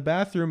Cassie in the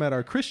bathroom at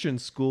our Christian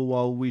school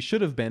while we should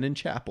have been in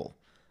chapel.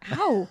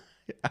 Ow.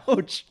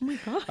 Ouch. Oh my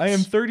gosh. I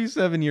am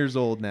 37 years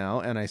old now,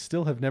 and I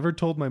still have never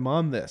told my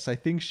mom this. I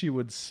think she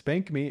would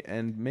spank me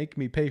and make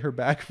me pay her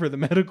back for the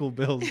medical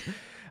bills.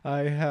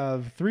 I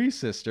have 3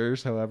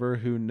 sisters, however,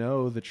 who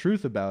know the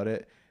truth about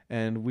it,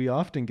 and we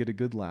often get a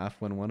good laugh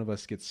when one of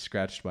us gets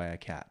scratched by a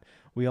cat.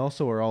 We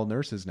also are all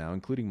nurses now,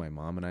 including my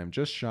mom, and I am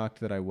just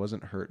shocked that I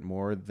wasn't hurt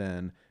more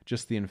than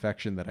just the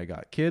infection that I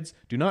got. Kids,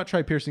 do not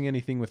try piercing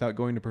anything without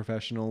going to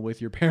professional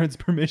with your parents'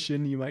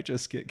 permission. You might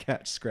just get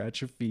cat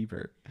scratch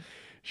fever.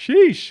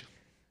 Sheesh.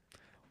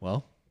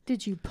 Well,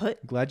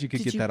 glad you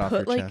could get that off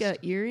your chest.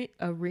 Did you put like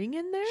a ring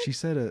in there? She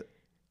said a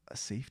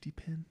safety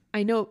pin.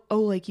 I know.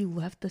 Oh, like you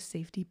left the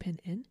safety pin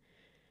in?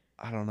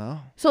 I don't know.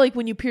 So like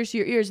when you pierce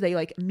your ears, they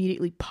like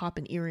immediately pop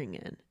an earring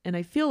in. And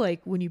I feel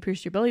like when you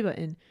pierce your belly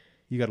button,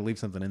 you got to leave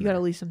something in there. You got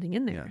to leave something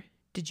in there. Yeah.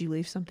 Did you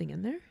leave something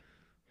in there?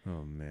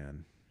 Oh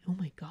man. Oh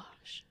my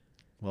gosh.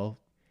 Well,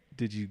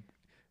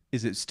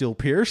 is it still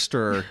pierced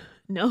or?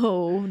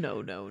 No.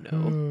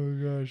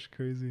 Oh gosh,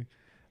 crazy.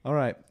 All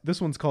right.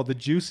 This one's called The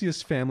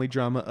Juiciest Family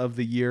Drama of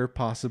the Year,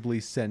 Possibly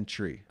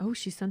Century. Oh,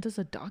 she sent us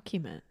a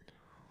document.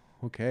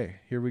 Okay,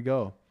 here we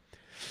go.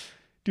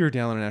 Dear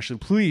Dallin and Ashley,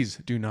 please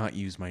do not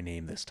use my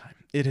name this time.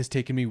 It has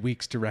taken me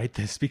weeks to write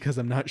this because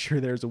I'm not sure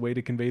there's a way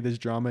to convey this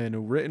drama in a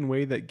written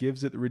way that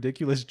gives it the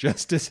ridiculous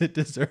justice it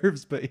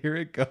deserves, but here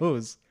it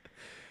goes.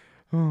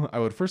 I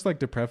would first like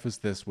to preface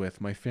this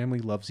with, my family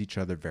loves each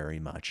other very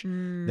much.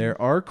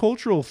 There are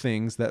cultural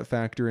things that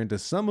factor into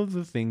some of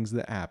the things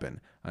that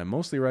happen. I'm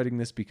mostly writing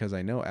this because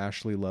I know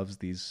Ashley loves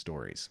these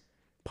stories.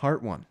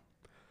 Part 1.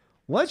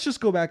 Let's just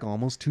go back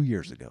almost 2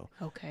 years ago.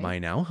 Okay. My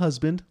now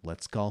husband,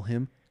 let's call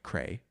him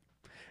Cray,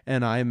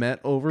 and I met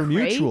over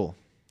mutual.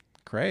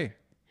 Cray.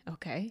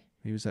 Okay.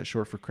 He was that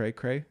short for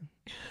Cray?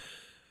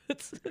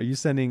 Are you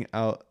sending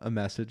out a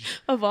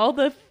message? Of all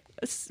the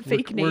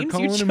fake names,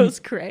 you chose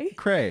Cray?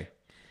 Cray.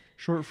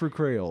 Short for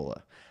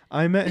Crayola.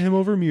 I met him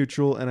over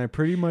mutual, and I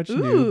pretty much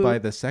knew by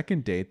the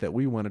second date that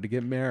we wanted to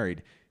get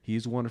married.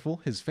 He's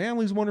wonderful. His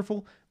family's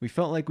wonderful. We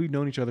felt like we'd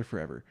known each other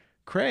forever.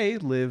 Cray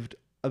lived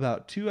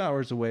about 2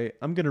 hours away.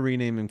 I'm going to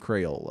rename him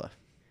Crayola.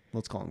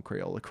 Let's call him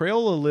Crayola.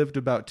 Crayola lived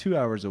about 2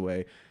 hours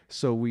away,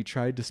 so we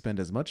tried to spend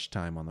as much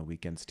time on the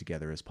weekends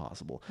together as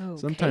possible. Okay.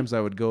 Sometimes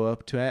I would go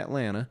up to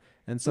Atlanta,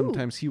 and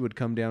sometimes he would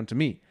come down to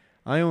me.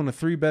 I own a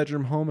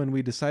 3-bedroom home, and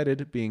we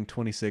decided, being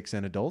 26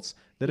 and adults,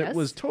 that it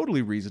was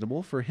totally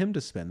reasonable for him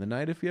to spend the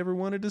night if he ever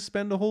wanted to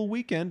spend a whole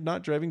weekend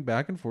not driving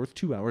back and forth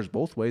 2 hours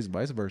both ways,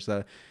 vice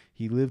versa.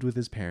 He lived with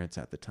his parents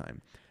at the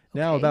time.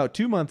 Now, about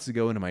 2 months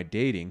ago into my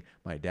dating,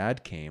 my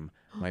dad came.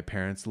 My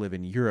parents live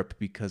in Europe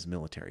because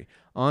military.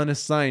 On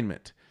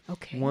assignment.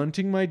 Okay.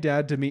 Wanting my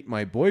dad to meet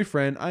my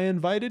boyfriend, I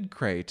invited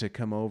Cray to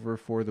come over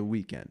for the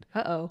weekend.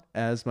 Uh-oh.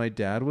 As my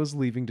dad was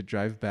leaving to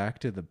drive back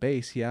to the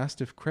base, he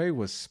asked if Cray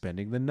was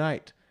spending the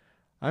night.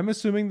 I'm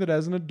assuming that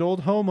as an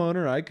adult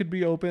homeowner, I could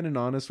be open and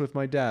honest with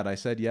my dad. I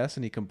said yes,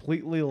 and he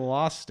completely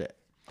lost it.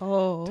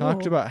 Oh.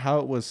 Talked about how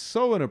it was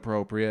so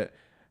inappropriate,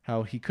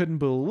 how he couldn't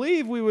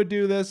believe we would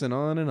do this, and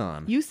on and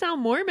on. You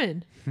sound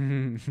Mormon.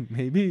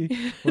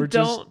 Maybe. Or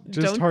just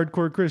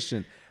hardcore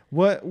Christian.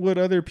 What would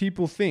other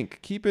people think?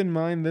 Keep in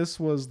mind this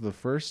was the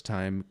first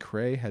time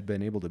Cray had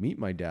been able to meet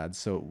my dad,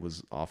 so it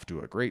was off to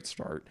a great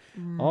start.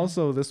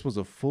 Also, this was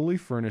a fully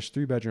furnished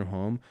 3-bedroom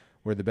home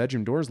where the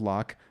bedroom doors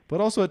lock, but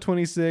also at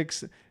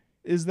 26,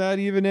 is that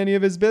even any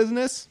of his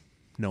business?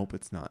 Nope,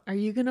 it's not. Are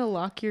you going to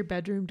lock your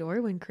bedroom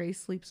door when Cray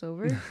sleeps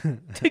over?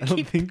 I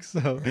don't think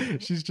so.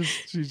 She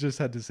just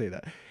had to say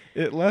that.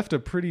 It left a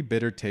pretty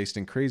bitter taste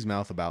in Cray's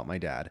mouth about my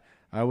dad.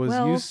 I was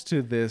used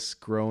to this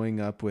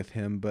growing up with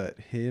him, but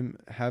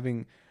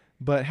having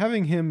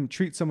him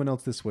treat someone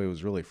else this way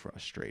was really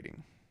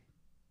frustrating.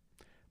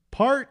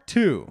 Part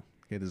 2.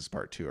 Okay, this is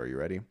part 2. Are you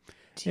ready?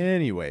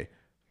 Anyway.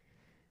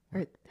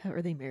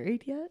 Are they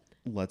married yet?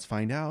 Let's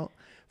find out.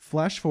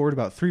 Flash forward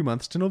about 3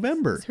 months to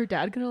November. Is her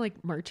dad going to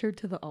like march her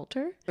to the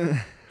altar?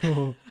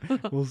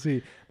 We'll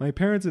see. My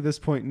parents at this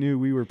point knew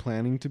we were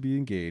planning to be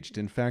engaged.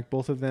 In fact,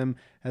 both of them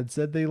had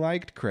said they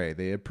liked Cray.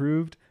 They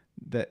approved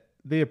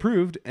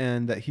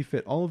and that he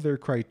fit all of their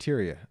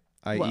criteria,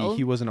 i.e.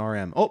 he was an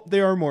RM. Oh, they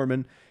are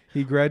Mormon.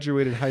 He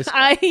graduated high school.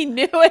 I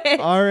knew it.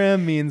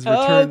 RM means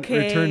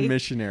return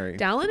missionary.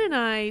 Dallin and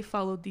I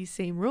followed these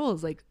same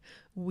rules. Like,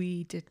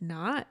 we did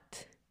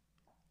not,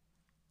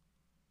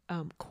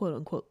 quote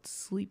unquote,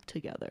 sleep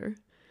together,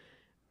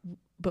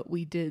 but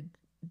we did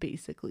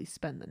basically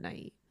spend the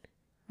night,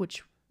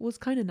 which was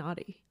kind of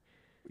naughty.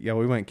 Yeah,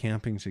 we went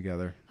camping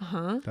together.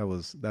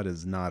 That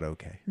is not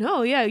okay.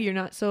 No, yeah, you're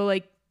not. So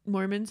like,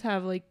 Mormons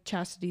have like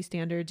chastity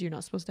standards. You're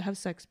not supposed to have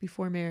sex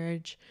before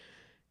marriage.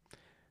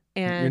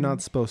 And you're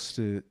not supposed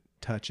to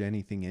touch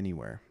anything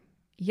anywhere.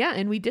 Yeah,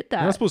 and we did that.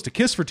 You're not supposed to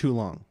kiss for too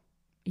long,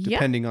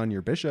 depending on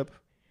your bishop.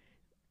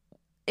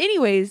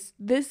 Anyways,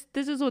 this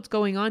is what's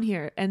going on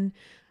here. And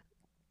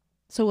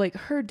so like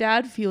her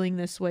dad feeling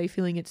this way,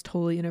 feeling it's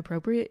totally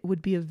inappropriate,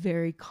 would be a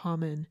very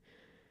common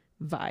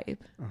vibe.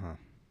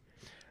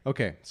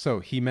 Okay,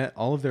 so he met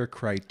all of their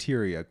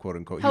criteria, quote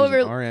unquote. However,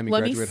 he was an RM, he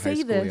graduated high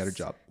school, he had a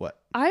job. What?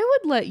 I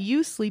would let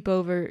you sleep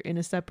over in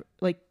a separate,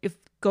 like,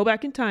 go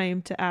back in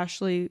time to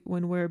Ashley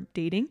when we're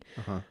dating,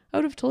 I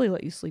would have totally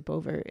let you sleep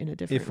over in a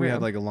different room. If we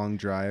had like a long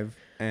drive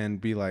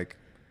and be like,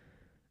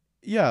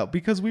 yeah,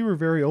 because we were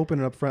very open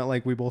and upfront,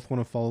 like we both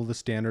want to follow the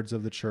standards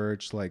of the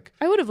church. Like,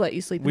 I would have let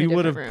you sleep in a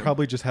different room. We would have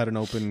probably just had an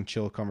open,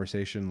 chill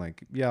conversation.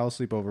 Like, yeah, I'll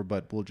sleep over,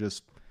 but we'll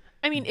just...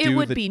 I mean, it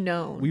would be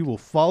known. We will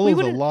follow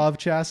the law of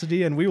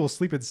chastity and we will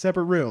sleep in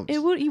separate rooms. We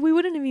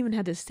wouldn't have even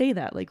had to say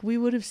that. Like, we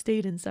would have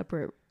stayed in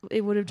separate.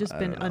 It would have just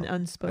been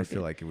unspoken. I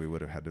feel like we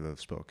would have had to have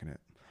spoken it.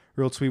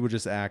 Or else we would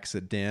just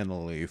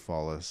accidentally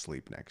fall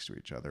asleep next to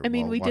each other. I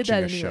mean, while we watching did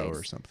that a anyways. show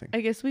or something. I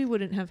guess we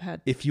wouldn't have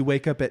had. If you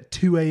wake up at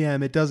 2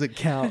 a.m., it doesn't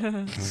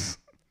count.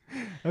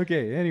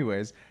 Okay,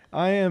 anyways.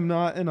 I am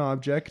not an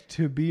object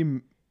to be...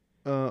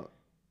 where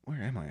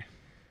am I?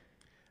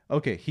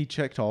 Okay, he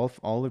checked all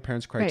the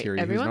parents'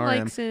 criteria. Right, everyone he was an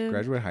RM, likes him.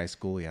 Graduated high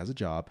school, he has a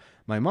job.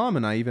 My mom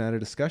and I even had a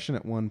discussion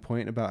at one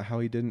point about how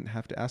he didn't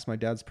have to ask my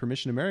dad's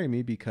permission to marry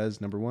me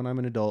because, number 1, I'm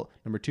an adult.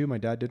 Number 2, my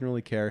dad didn't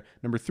really care.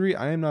 Number 3,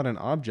 I am not an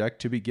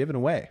object to be given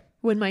away.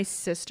 When my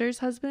sister's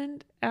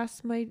husband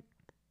asked when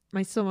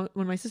my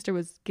sister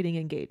was getting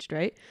engaged,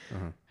 right?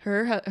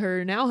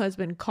 Her now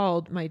husband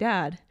called my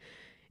dad,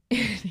 and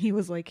he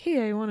was like,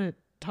 "Hey, I want to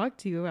talk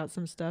to you about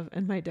some stuff."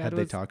 And my dad had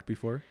they talked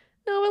before?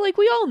 No, but like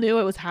we all knew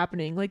it was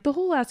happening. Like the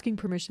whole asking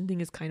permission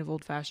thing is kind of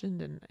old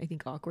fashioned and I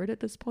think awkward at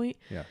this point.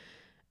 Yeah.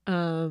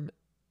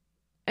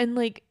 And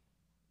like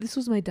this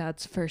was my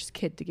dad's first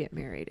kid to get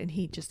married, and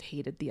he just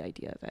hated the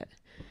idea of it.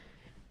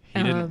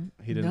 He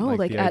didn't no,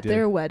 like the at idea.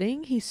 Their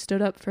wedding, he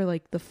stood up for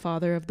like the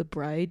father of the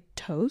bride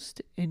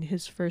toast, and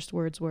his first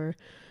words were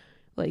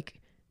like,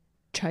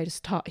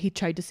 he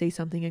tried to say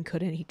something and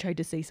couldn't. He tried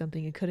to say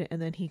something and couldn't, and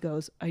then he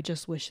goes, "I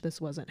just wish this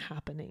wasn't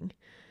happening."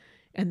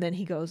 And then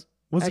he goes,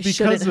 I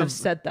shouldn't have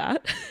said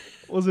that.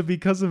 Was it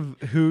because of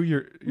who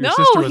your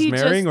sister was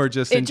marrying, or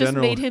just in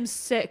general? It just made him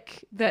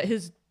sick that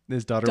his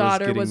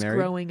daughter was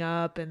growing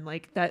up and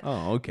like that.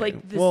 Oh, okay. Like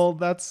well,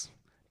 that's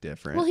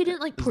different. Well, he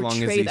didn't like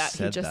portray that.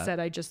 He just said,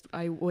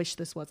 I wish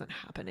this wasn't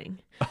happening.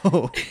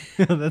 Oh,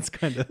 that's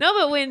kind of... No,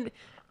 but when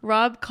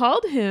Rob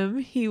called him,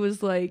 he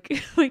was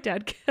like, my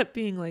dad kept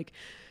being like,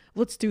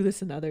 "Let's do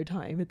this another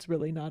time. It's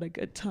really not a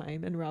good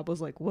time." And Rob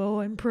was like, "Well,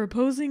 I'm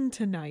proposing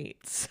tonight,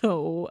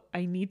 so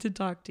I need to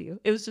talk to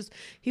you." It was just,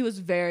 he was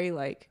very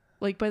like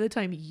by the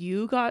time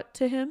you got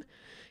to him,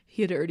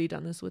 he had already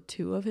done this with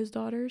 2 of his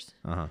daughters.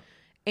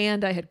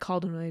 And I had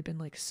called him and I had been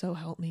like, "So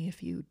help me,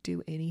 if you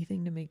do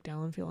anything to make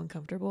Dallin feel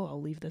uncomfortable,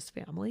 I'll leave this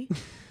family."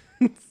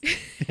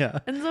 Yeah.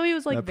 And so he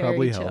was like, that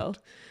very chill.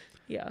 Helped.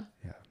 Yeah.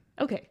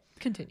 Okay.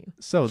 Continue.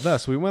 So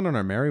thus we went on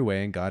our merry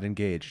way and got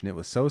engaged, and it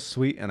was so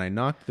sweet, and I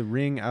knocked the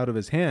ring out of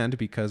his hand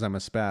because I'm a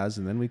spaz,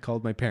 and then we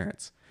called my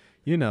parents,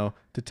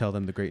 to tell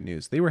them the great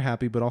news. They were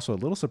happy but also a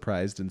little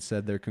surprised and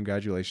said their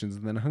congratulations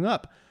and then hung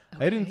up.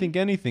 Okay. I didn't think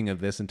anything of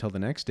this until the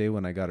next day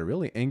when I got a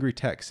really angry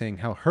text saying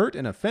how hurt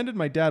and offended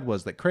my dad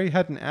was that Cray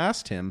hadn't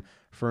asked him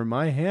for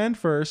my hand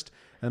first,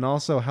 and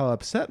also how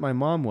upset my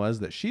mom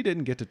was that she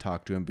didn't get to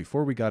talk to him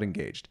before we got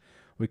engaged.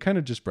 we kind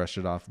of just brushed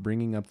it off,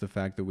 bringing up the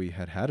fact that we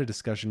had a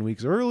discussion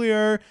weeks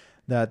earlier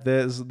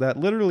that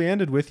literally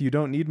ended with, "You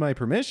don't need my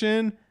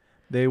permission."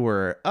 They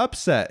were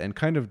upset and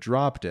kind of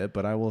dropped it,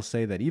 but I will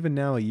say that even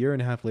now, a year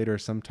and a half later,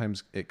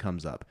 sometimes it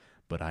comes up.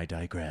 But I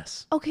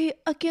digress. Okay,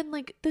 again,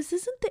 like, this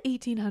isn't the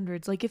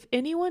 1800s. Like, if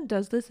anyone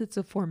does this, it's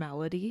a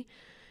formality.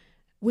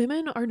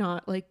 Women are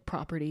not, like,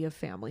 property of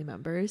family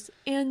members.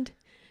 And,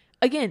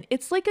 again,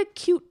 it's like a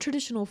cute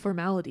traditional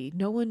formality.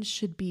 No one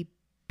should be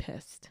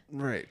pissed.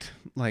 Right.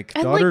 Like,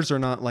 and daughters are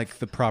not, like,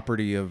 the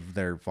property of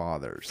their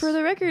fathers. For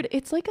the record,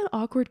 it's like an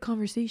awkward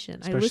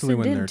conversation. Especially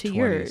when they're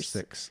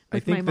 26.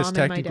 I think this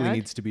technically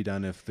needs to be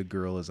done if the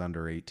girl is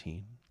under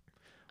 18.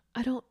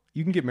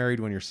 You can get married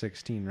when you're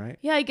 16, right?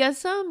 Yeah, I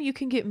guess you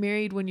can get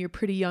married when you're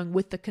pretty young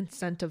with the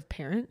consent of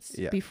parents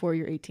before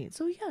you're 18.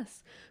 So,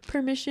 yes,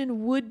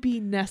 permission would be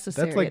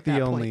necessary. That's like at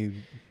that only...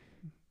 point.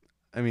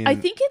 I mean... I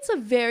think it's a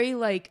very,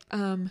 like,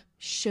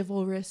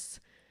 chivalrous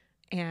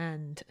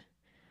and...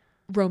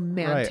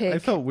 romantic. Right. I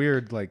felt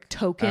weird, like,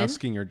 token.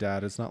 Asking your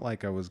dad. It's not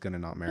like I was gonna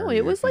not marry you. No,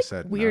 it was like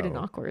weird and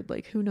awkward.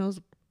 Like, who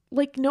knows?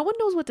 Like, no one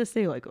knows what to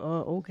say. Like,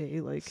 oh, okay.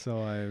 Like,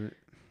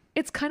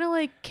 it's kind of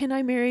like, can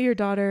I marry your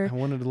daughter? I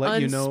wanted to let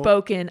you know.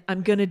 Unspoken.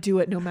 I'm gonna do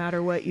it no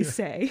matter what you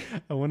say.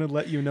 I want to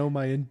let you know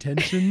my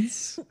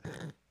intentions,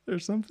 or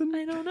something.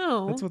 I don't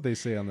know. That's what they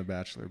say on The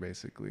Bachelor,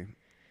 basically.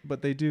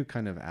 But they do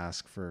kind of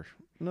ask for.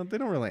 No, they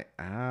don't really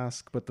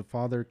ask, but the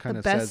father kind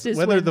of says,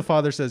 whether the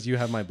father says you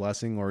have my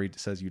blessing or he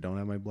says you don't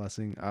have my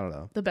blessing, I don't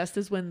know. The best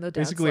is when the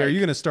dad's basically, like, are you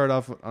going to start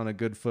off on a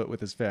good foot with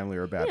his family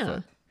or a bad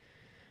foot?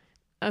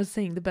 I was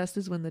saying the best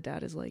is when the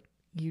dad is like,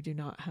 you do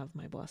not have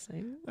my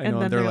blessing. I know,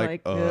 and then they're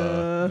like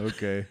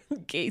okay.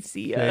 Okay,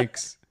 see ya.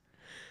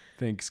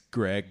 Thanks,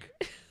 Greg.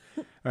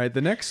 All right,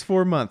 the next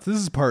 4 months, this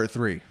is part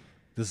 3.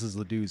 This is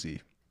the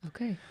doozy.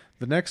 Okay.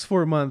 The next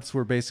 4 months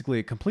were basically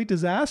a complete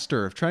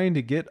disaster of trying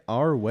to get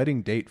our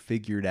wedding date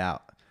figured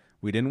out.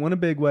 We didn't want a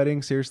big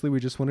wedding. Seriously, we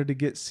just wanted to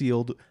get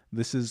sealed.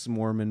 This is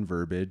Mormon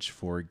verbiage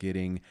for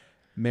getting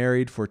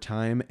married for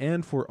time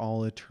and for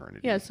all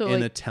eternity. Yeah, so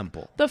in a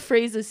temple. The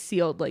phrase is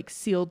sealed, like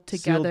sealed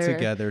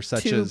together,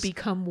 such to as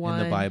become one.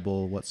 In the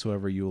Bible,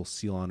 whatsoever you will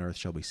seal on earth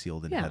shall be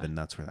sealed in heaven.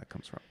 That's where that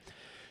comes from.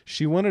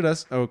 She wanted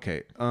us,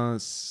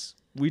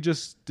 we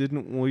just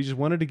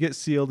wanted to get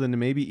sealed and to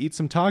maybe eat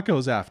some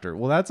tacos after.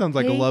 Well, that sounds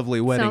like a lovely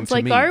wedding to me. Sounds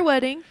like our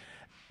wedding.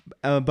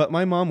 But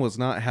my mom was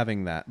not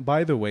having that.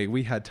 By the way,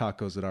 we had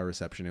tacos at our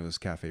reception. It was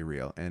Cafe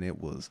Rio, and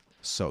it was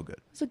so good.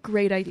 It's a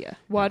great idea.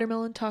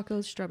 Watermelon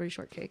tacos, strawberry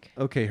shortcake.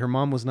 Okay, her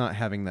mom was not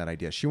having that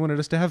idea. She wanted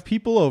us to have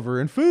people over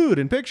and food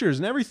and pictures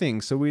and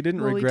everything, so we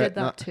didn't regret. We did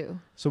that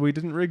too. So we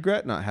didn't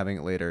regret not having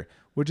it later,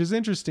 which is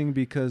interesting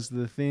because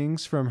the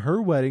things from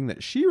her wedding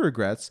that she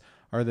regrets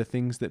are the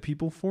things that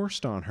people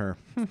forced on her.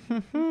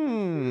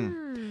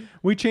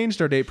 We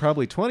changed our date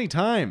probably 20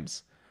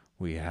 times.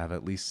 We have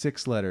at least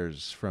 6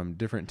 letters from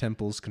different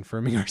temples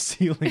confirming our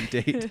sealing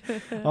date.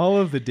 All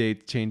of the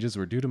date changes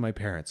were due to my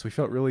parents. We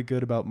felt really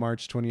good about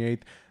March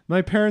 28th.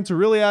 My parents were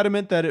really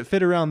adamant that it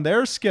fit around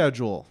their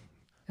schedule.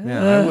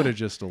 Man, I would have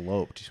just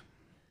eloped.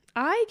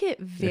 I get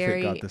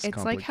very... It's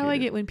like how I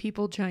get when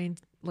people try and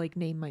like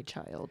name my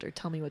child or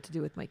tell me what to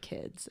do with my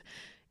kids.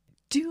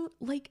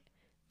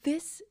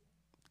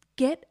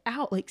 Get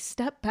out, like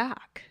step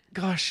back.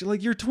 Gosh,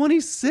 like you're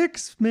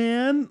 26,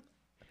 man.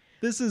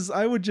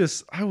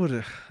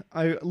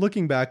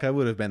 Looking back, I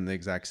would have been the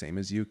exact same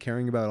as you,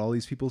 caring about all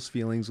these people's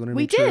feelings.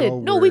 We did.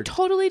 No, we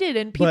totally did.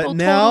 And people But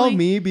now,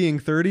 me being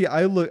 30,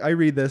 I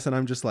read this and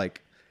I'm just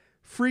like,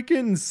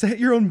 freaking set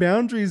your own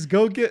boundaries.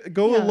 Go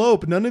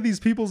elope. None of these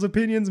people's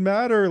opinions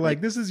matter.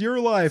 Like this is your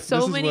life.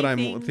 This is what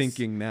I'm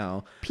thinking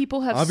now.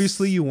 People have...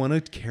 Obviously, you want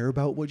to care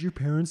about what your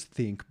parents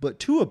think, but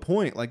to a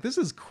point, like this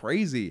is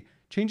crazy.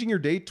 Changing your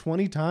date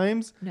 20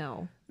 times?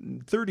 No.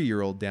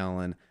 30-year-old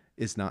Dallin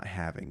is not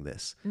having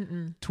this.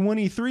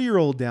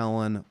 23-year-old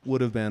Dallin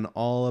would have been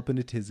all up in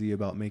a tizzy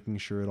about making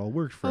sure it all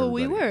worked for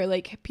everybody. We were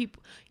like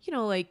people,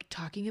 like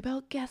talking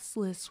about guest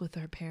lists with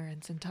our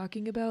parents and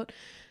talking about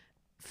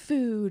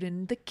food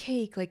and the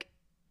cake. Like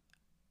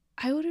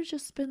I would have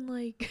just been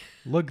like,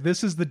 look,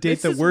 this is the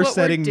date that we're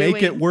setting.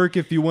 Make it work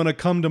if you want to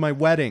come to my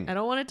wedding. I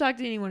don't want to talk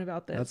to anyone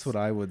about this. That's what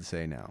I would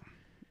say now.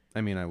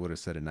 I mean, I would have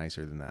said it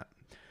nicer than that,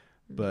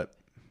 but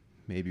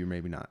maybe or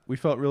maybe not. We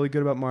felt really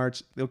good about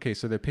March. Okay,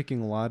 so they're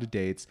picking a lot of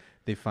dates.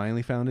 They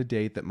finally found a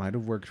date that might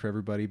have worked for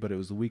everybody, but it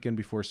was the weekend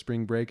before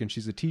spring break, and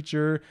she's a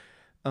teacher.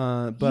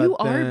 But you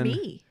are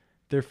me.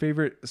 Their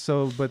favorite.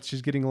 But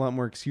she's getting a lot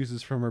more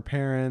excuses from her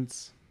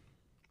parents.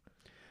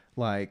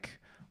 Like,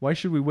 why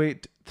should we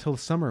wait till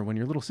summer when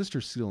your little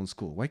sister's still in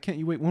school? Why can't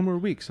you wait one more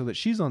week so that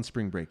she's on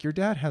spring break? Your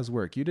dad has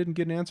work. You didn't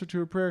get an answer to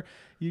her prayer.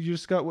 You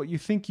just got what you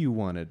think you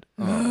wanted.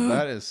 Oh,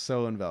 that is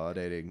so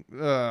invalidating.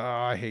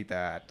 I hate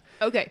that.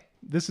 Okay.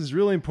 This is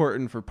really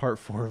important for part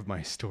 4 of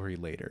my story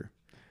later.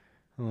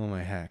 Oh,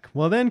 my heck.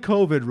 Well, then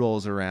COVID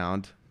rolls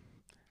around.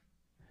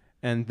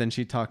 And then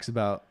she talks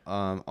about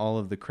all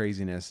of the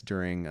craziness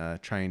during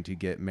trying to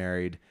get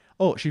married.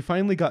 Oh, she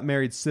finally got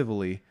married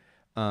civilly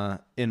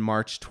in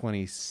March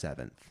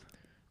 27th.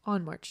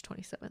 On March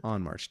 27th.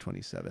 On March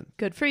 27th.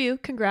 Good for you.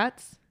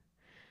 Congrats.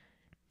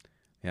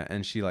 Yeah,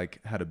 and she like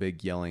had a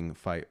big yelling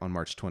fight on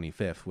March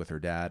 25th with her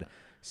dad,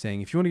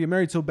 saying, if you want to get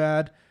married so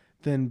bad,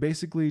 then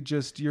basically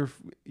just you're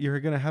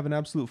going to have an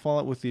absolute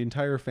fallout with the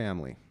entire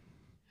family.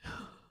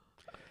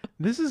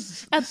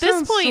 This at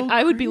this point, so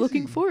I would be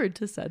looking forward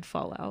to said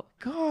fallout.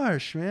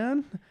 Gosh,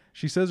 man.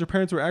 She says her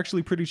parents were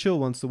actually pretty chill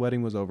once the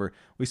wedding was over.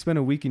 We spent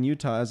a week in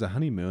Utah as a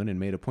honeymoon and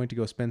made a point to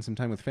go spend some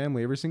time with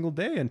family every single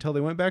day until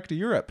they went back to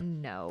Europe.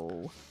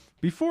 No.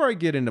 Before I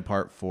get into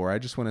part 4, I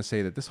just want to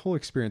say that this whole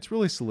experience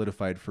really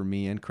solidified for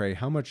me and Cray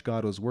how much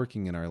God was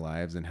working in our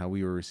lives and how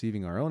we were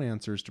receiving our own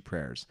answers to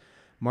prayers.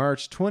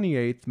 March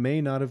 28th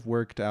may not have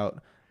worked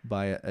out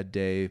by a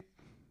day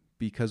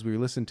because we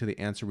listened to the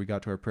answer we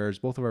got to our prayers.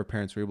 Both of our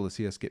parents were able to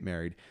see us get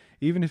married,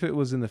 even if it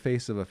was in the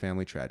face of a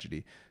family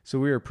tragedy. So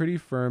we are pretty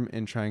firm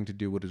in trying to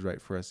do what is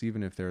right for us,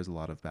 even if there is a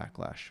lot of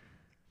backlash.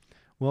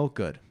 Well,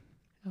 good.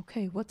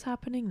 Okay, what's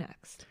happening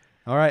next?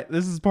 All right,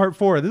 this is part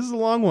 4. This is a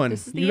long one.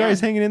 You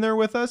guys end. Hanging in there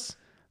with us?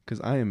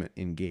 Because I am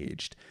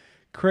engaged.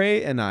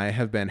 Cray and I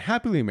have been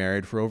happily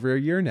married for over a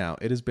year now.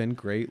 It has been a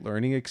great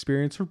learning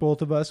experience for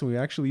both of us, and we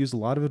actually used a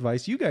lot of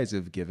advice you guys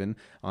have given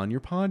on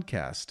your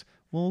podcast.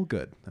 Well,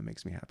 good. That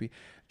makes me happy.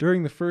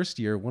 During the first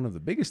year, one of the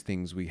biggest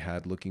things we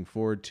had looking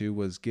forward to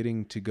was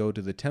getting to go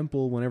to the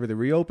temple whenever they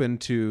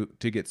reopened to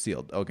get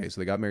sealed. Okay, so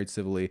they got married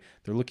civilly.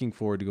 They're looking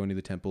forward to going to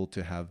the temple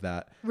to have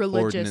that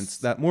ordinance,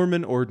 that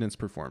Mormon ordinance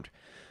performed.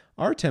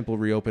 Our temple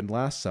reopened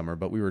last summer,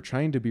 but we were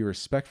trying to be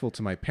respectful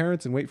to my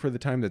parents and wait for the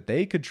time that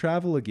they could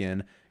travel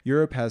again.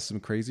 Europe has some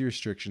crazy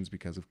restrictions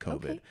because of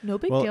COVID. Okay, no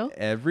big deal.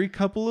 Every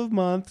couple of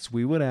months,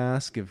 we would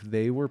ask if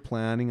they were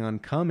planning on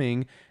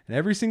coming, and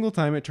every single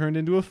time it turned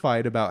into a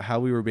fight about how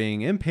we were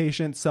being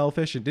impatient,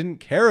 selfish, and didn't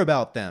care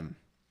about them.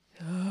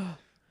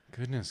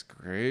 Goodness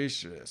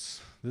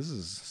gracious. This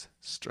is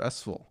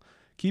stressful.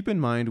 Keep in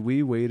mind,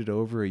 we waited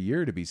over a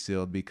year to be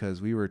sealed because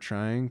we were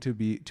trying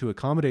to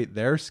accommodate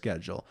their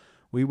schedule.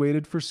 We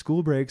waited for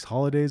school breaks,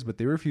 holidays, but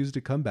they refused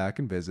to come back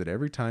and visit,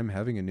 every time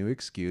having a new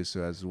excuse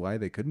as to why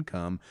they couldn't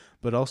come,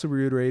 but also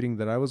reiterating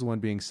that I was the one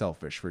being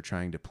selfish for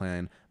trying to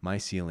plan my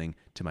sealing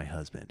to my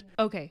husband.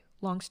 Okay,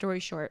 long story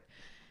short.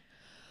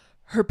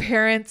 Her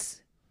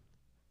parents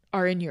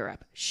are in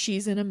Europe.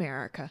 She's in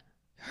America.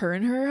 Her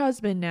and her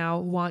husband now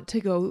want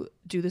to go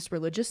do this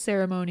religious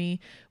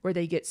ceremony where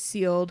they get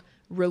sealed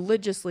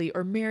religiously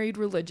or married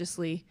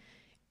religiously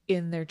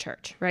in their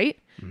church, right?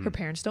 Mm-hmm. Her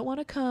parents don't want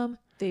to come.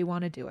 They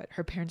want to do it.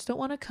 Her parents don't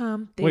want to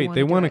come.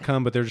 They want to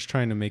come, but they're just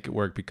trying to make it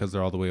work because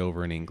they're all the way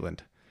over in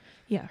England.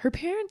 Yeah, her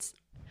parents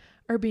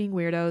are being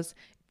weirdos.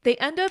 They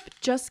end up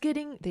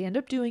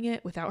doing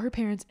it without her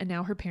parents, and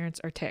now her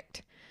parents are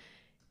ticked.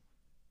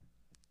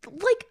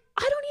 Like,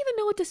 I don't even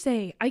know what to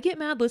say. I get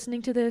mad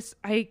listening to this.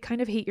 I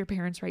kind of hate your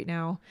parents right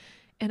now,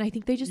 and I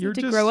think they just need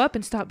to grow up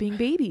and stop being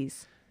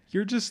babies.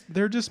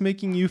 They're just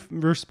making you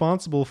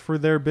responsible for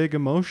their big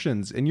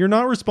emotions, and you're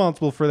not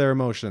responsible for their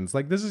emotions.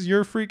 Like, this is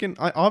your freaking,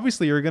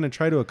 obviously you're going to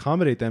try to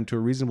accommodate them to a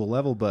reasonable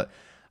level, but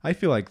I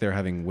feel like they're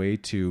having way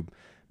too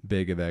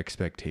big of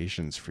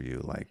expectations for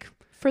you. Like,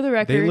 for the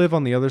record, they live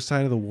on the other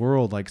side of the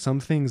world. Like, some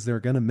things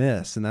they're going to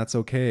miss, and that's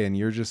okay. And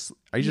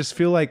I just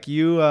feel like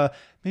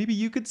maybe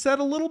you could set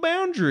a little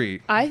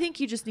boundary. I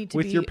think you just need to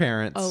with your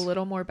parents a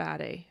little more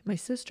bad. My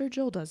sister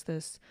Jill does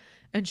this.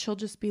 And she'll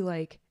just be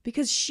like,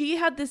 because she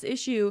had this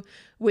issue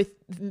with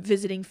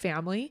visiting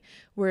family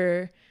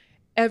where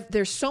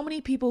there's so many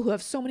people who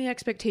have so many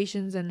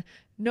expectations and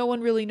no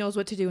one really knows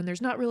what to do and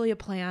there's not really a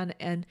plan.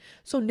 And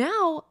so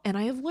now, and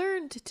I have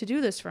learned to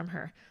do this from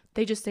her,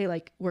 they just say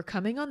like, we're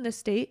coming on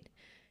this date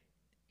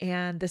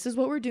and this is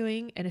what we're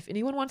doing. And if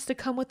anyone wants to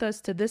come with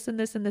us to this and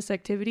this and this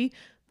activity,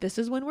 this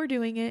is when we're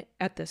doing it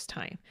at this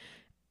time.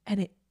 And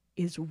it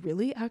is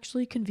really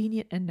actually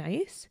convenient and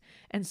nice.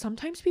 And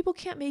sometimes people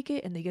can't make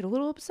it and they get a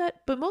little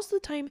upset, but most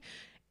of the time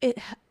it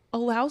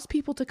allows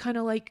people to kind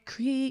of like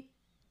create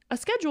a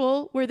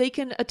schedule where they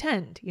can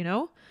attend,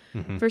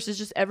 versus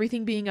just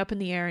everything being up in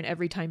the air and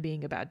every time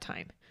being a bad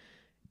time.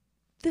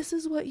 This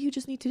is what you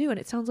just need to do. And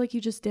it sounds like you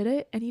just did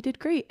it and you did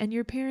great. And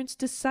your parents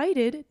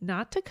decided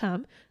not to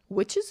come,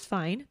 which is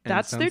fine. And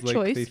that's their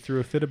choice. They threw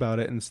a fit about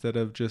it instead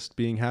of just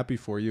being happy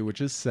for you,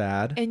 which is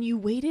sad. And you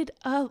waited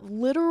a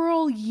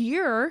literal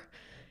year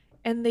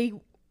and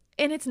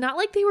it's not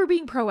like they were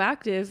being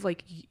proactive.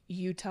 Like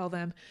you tell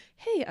them,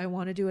 hey, I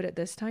want to do it at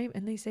this time.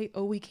 And they say,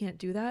 oh, we can't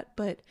do that.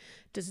 But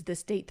does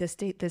this date, this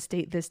date, this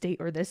date, this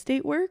date, or this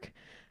date work?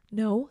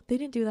 No, they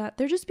didn't do that.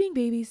 They're just being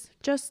babies.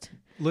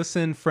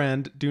 Listen,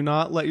 friend, do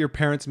not let your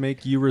parents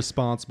make you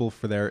responsible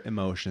for their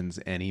emotions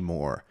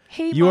anymore.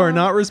 Hey, you are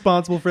not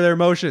responsible for their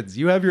emotions.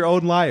 You have your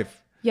own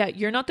life. Yeah,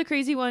 you're not the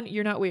crazy one.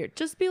 You're not weird.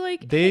 Just be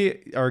like... They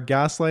are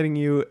gaslighting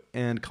you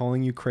and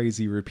calling you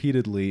crazy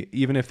repeatedly,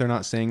 even if they're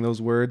not saying those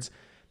words.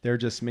 They're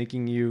just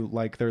making you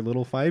like their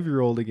little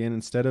 5-year-old again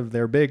instead of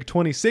their big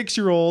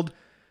 26-year-old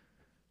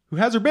who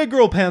has her big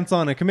girl pants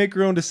on and can make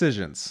her own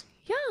decisions.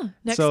 Yeah.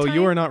 Next time,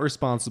 you are not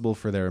responsible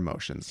for their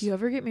emotions. If you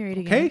ever get married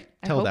again, okay?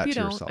 Tell that to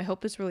yourself. I hope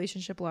this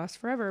relationship lasts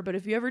forever. But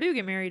if you ever do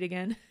get married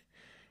again,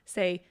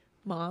 say,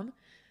 Mom,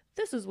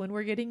 this is when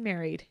we're getting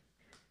married.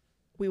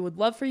 We would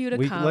love for you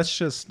to come. Let's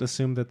just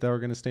assume that they're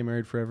going to stay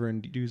married forever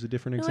and use a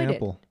different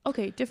example.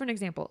 Okay, different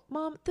example.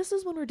 Mom, this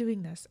is when we're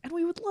doing this, and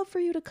we would love for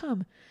you to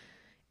come.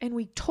 And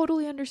we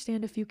totally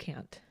understand if you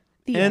can't.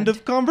 The end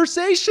of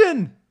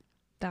conversation.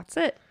 That's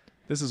it.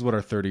 This is what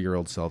our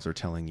 30-year-old selves are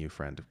telling you,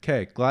 friend.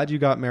 Okay, glad you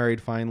got married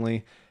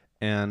finally,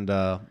 and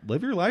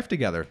live your life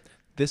together.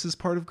 This is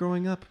part of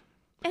growing up.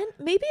 And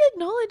maybe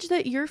acknowledge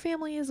that your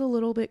family is a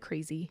little bit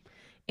crazy.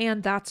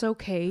 And that's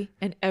okay.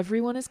 And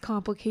everyone is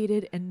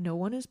complicated and no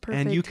one is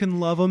perfect. And you can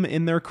love them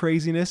in their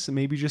craziness and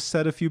maybe just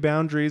set a few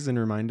boundaries and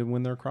remind them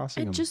when they're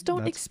crossing them. And just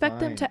don't expect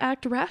them to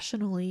act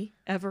rationally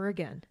ever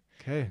again.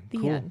 Okay,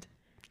 The end.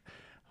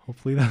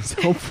 Hopefully that's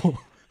helpful.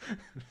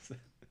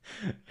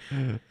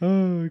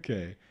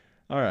 Okay.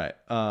 All right.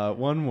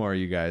 One more,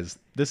 you guys.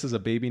 This is a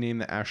baby name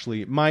that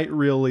Ashley might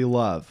really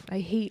love. I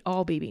hate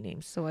all baby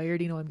names, so I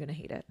already know I'm going to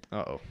hate it.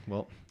 Uh-oh.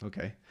 Well,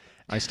 okay.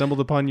 I stumbled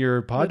upon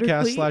your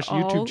podcast /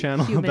 YouTube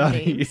channel about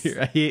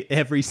I hate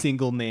every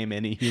single name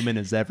any human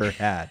has ever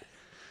had.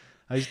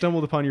 I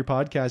stumbled upon your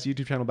podcast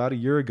YouTube channel about a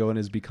year ago and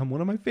has become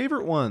one of my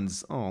favorite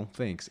ones. Oh,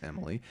 thanks,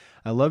 Emily.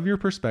 I love your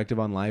perspective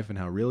on life and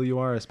how real you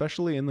are,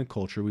 especially in the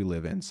culture we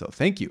live in. So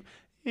thank you.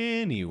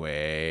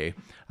 Anyway,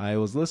 I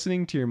was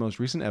listening to your most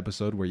recent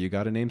episode where you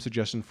got a name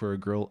suggestion for a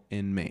girl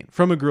in Maine.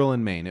 From a girl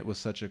in Maine. It was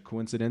such a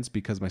coincidence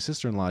because my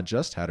sister-in-law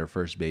just had her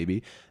first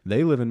baby.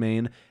 They live in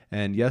Maine,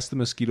 and yes, the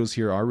mosquitoes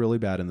here are really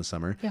bad in the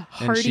summer. Yeah,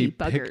 hardy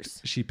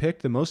buggers. She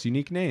picked the most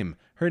unique name.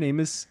 Her name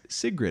is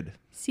Sigrid.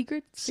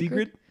 Sigrid?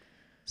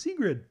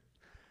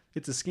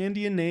 It's a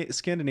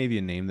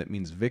Scandinavian name that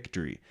means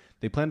victory.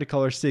 They plan to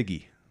call her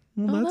Siggy.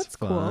 Well, that's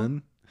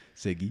fun.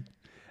 Cool. Siggy.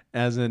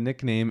 As a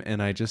nickname,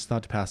 and I just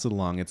thought to pass it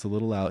along. It's a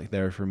little out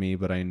there for me,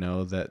 but I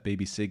know that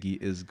baby Siggy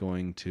is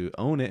going to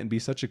own it and be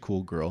such a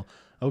cool girl.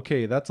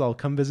 Okay, that's all.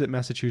 Come visit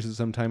Massachusetts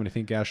sometime, and I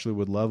think Ashley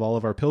would love all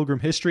of our pilgrim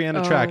history and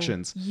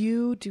attractions.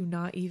 You do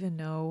not even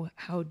know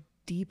how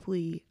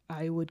deeply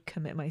I would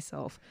commit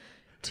myself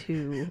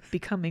to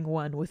becoming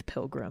one with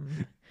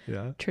pilgrim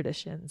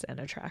traditions and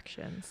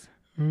attractions.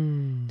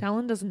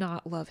 Dallin does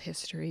not love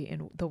history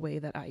in the way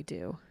that I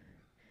do.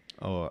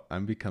 Oh,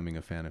 I'm becoming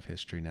a fan of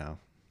history now.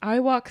 I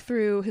walk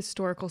through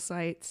historical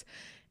sites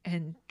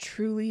and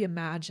truly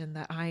imagine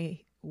that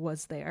I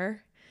was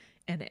there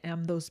and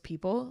am those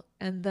people.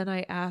 And then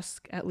I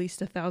ask at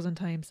least 1,000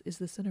 times, is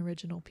this an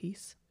original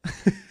piece?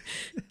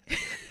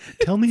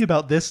 Tell me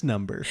about this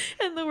number.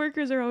 And the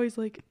workers are always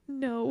like,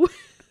 no.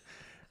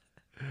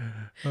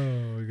 Oh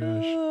my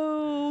gosh.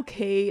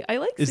 Okay.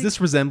 Is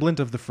this resemblant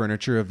of the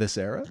furniture of this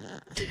era?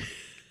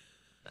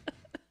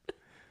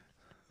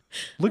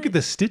 Look at the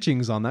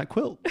stitchings on that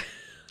quilt.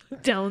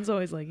 Dallin's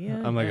always like,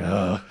 yeah. I'm like,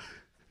 oh.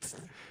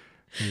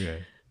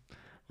 Okay.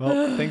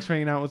 Well, thanks for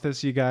hanging out with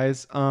us, you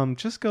guys.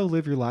 Just go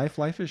live your life.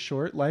 Life is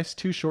short. Life's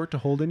too short to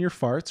hold in your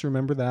farts.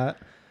 Remember that.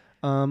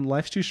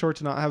 Life's too short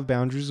to not have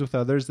boundaries with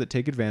others that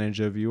take advantage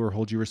of you or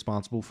hold you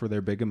responsible for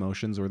their big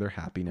emotions or their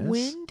happiness.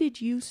 When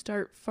did you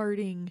start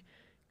farting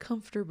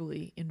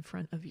comfortably in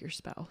front of your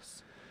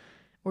spouse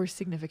or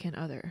significant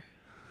other?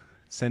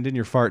 Send in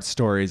your fart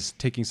stories,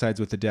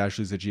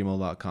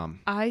 takingsideswiththedashleys@gmail.com.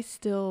 I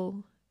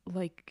still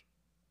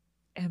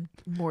am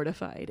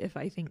mortified if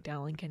I think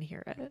Dallin can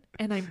hear it.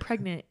 And I'm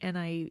pregnant and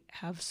I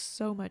have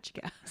so much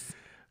gas.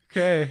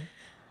 Okay.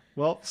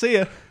 Well, see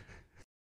ya.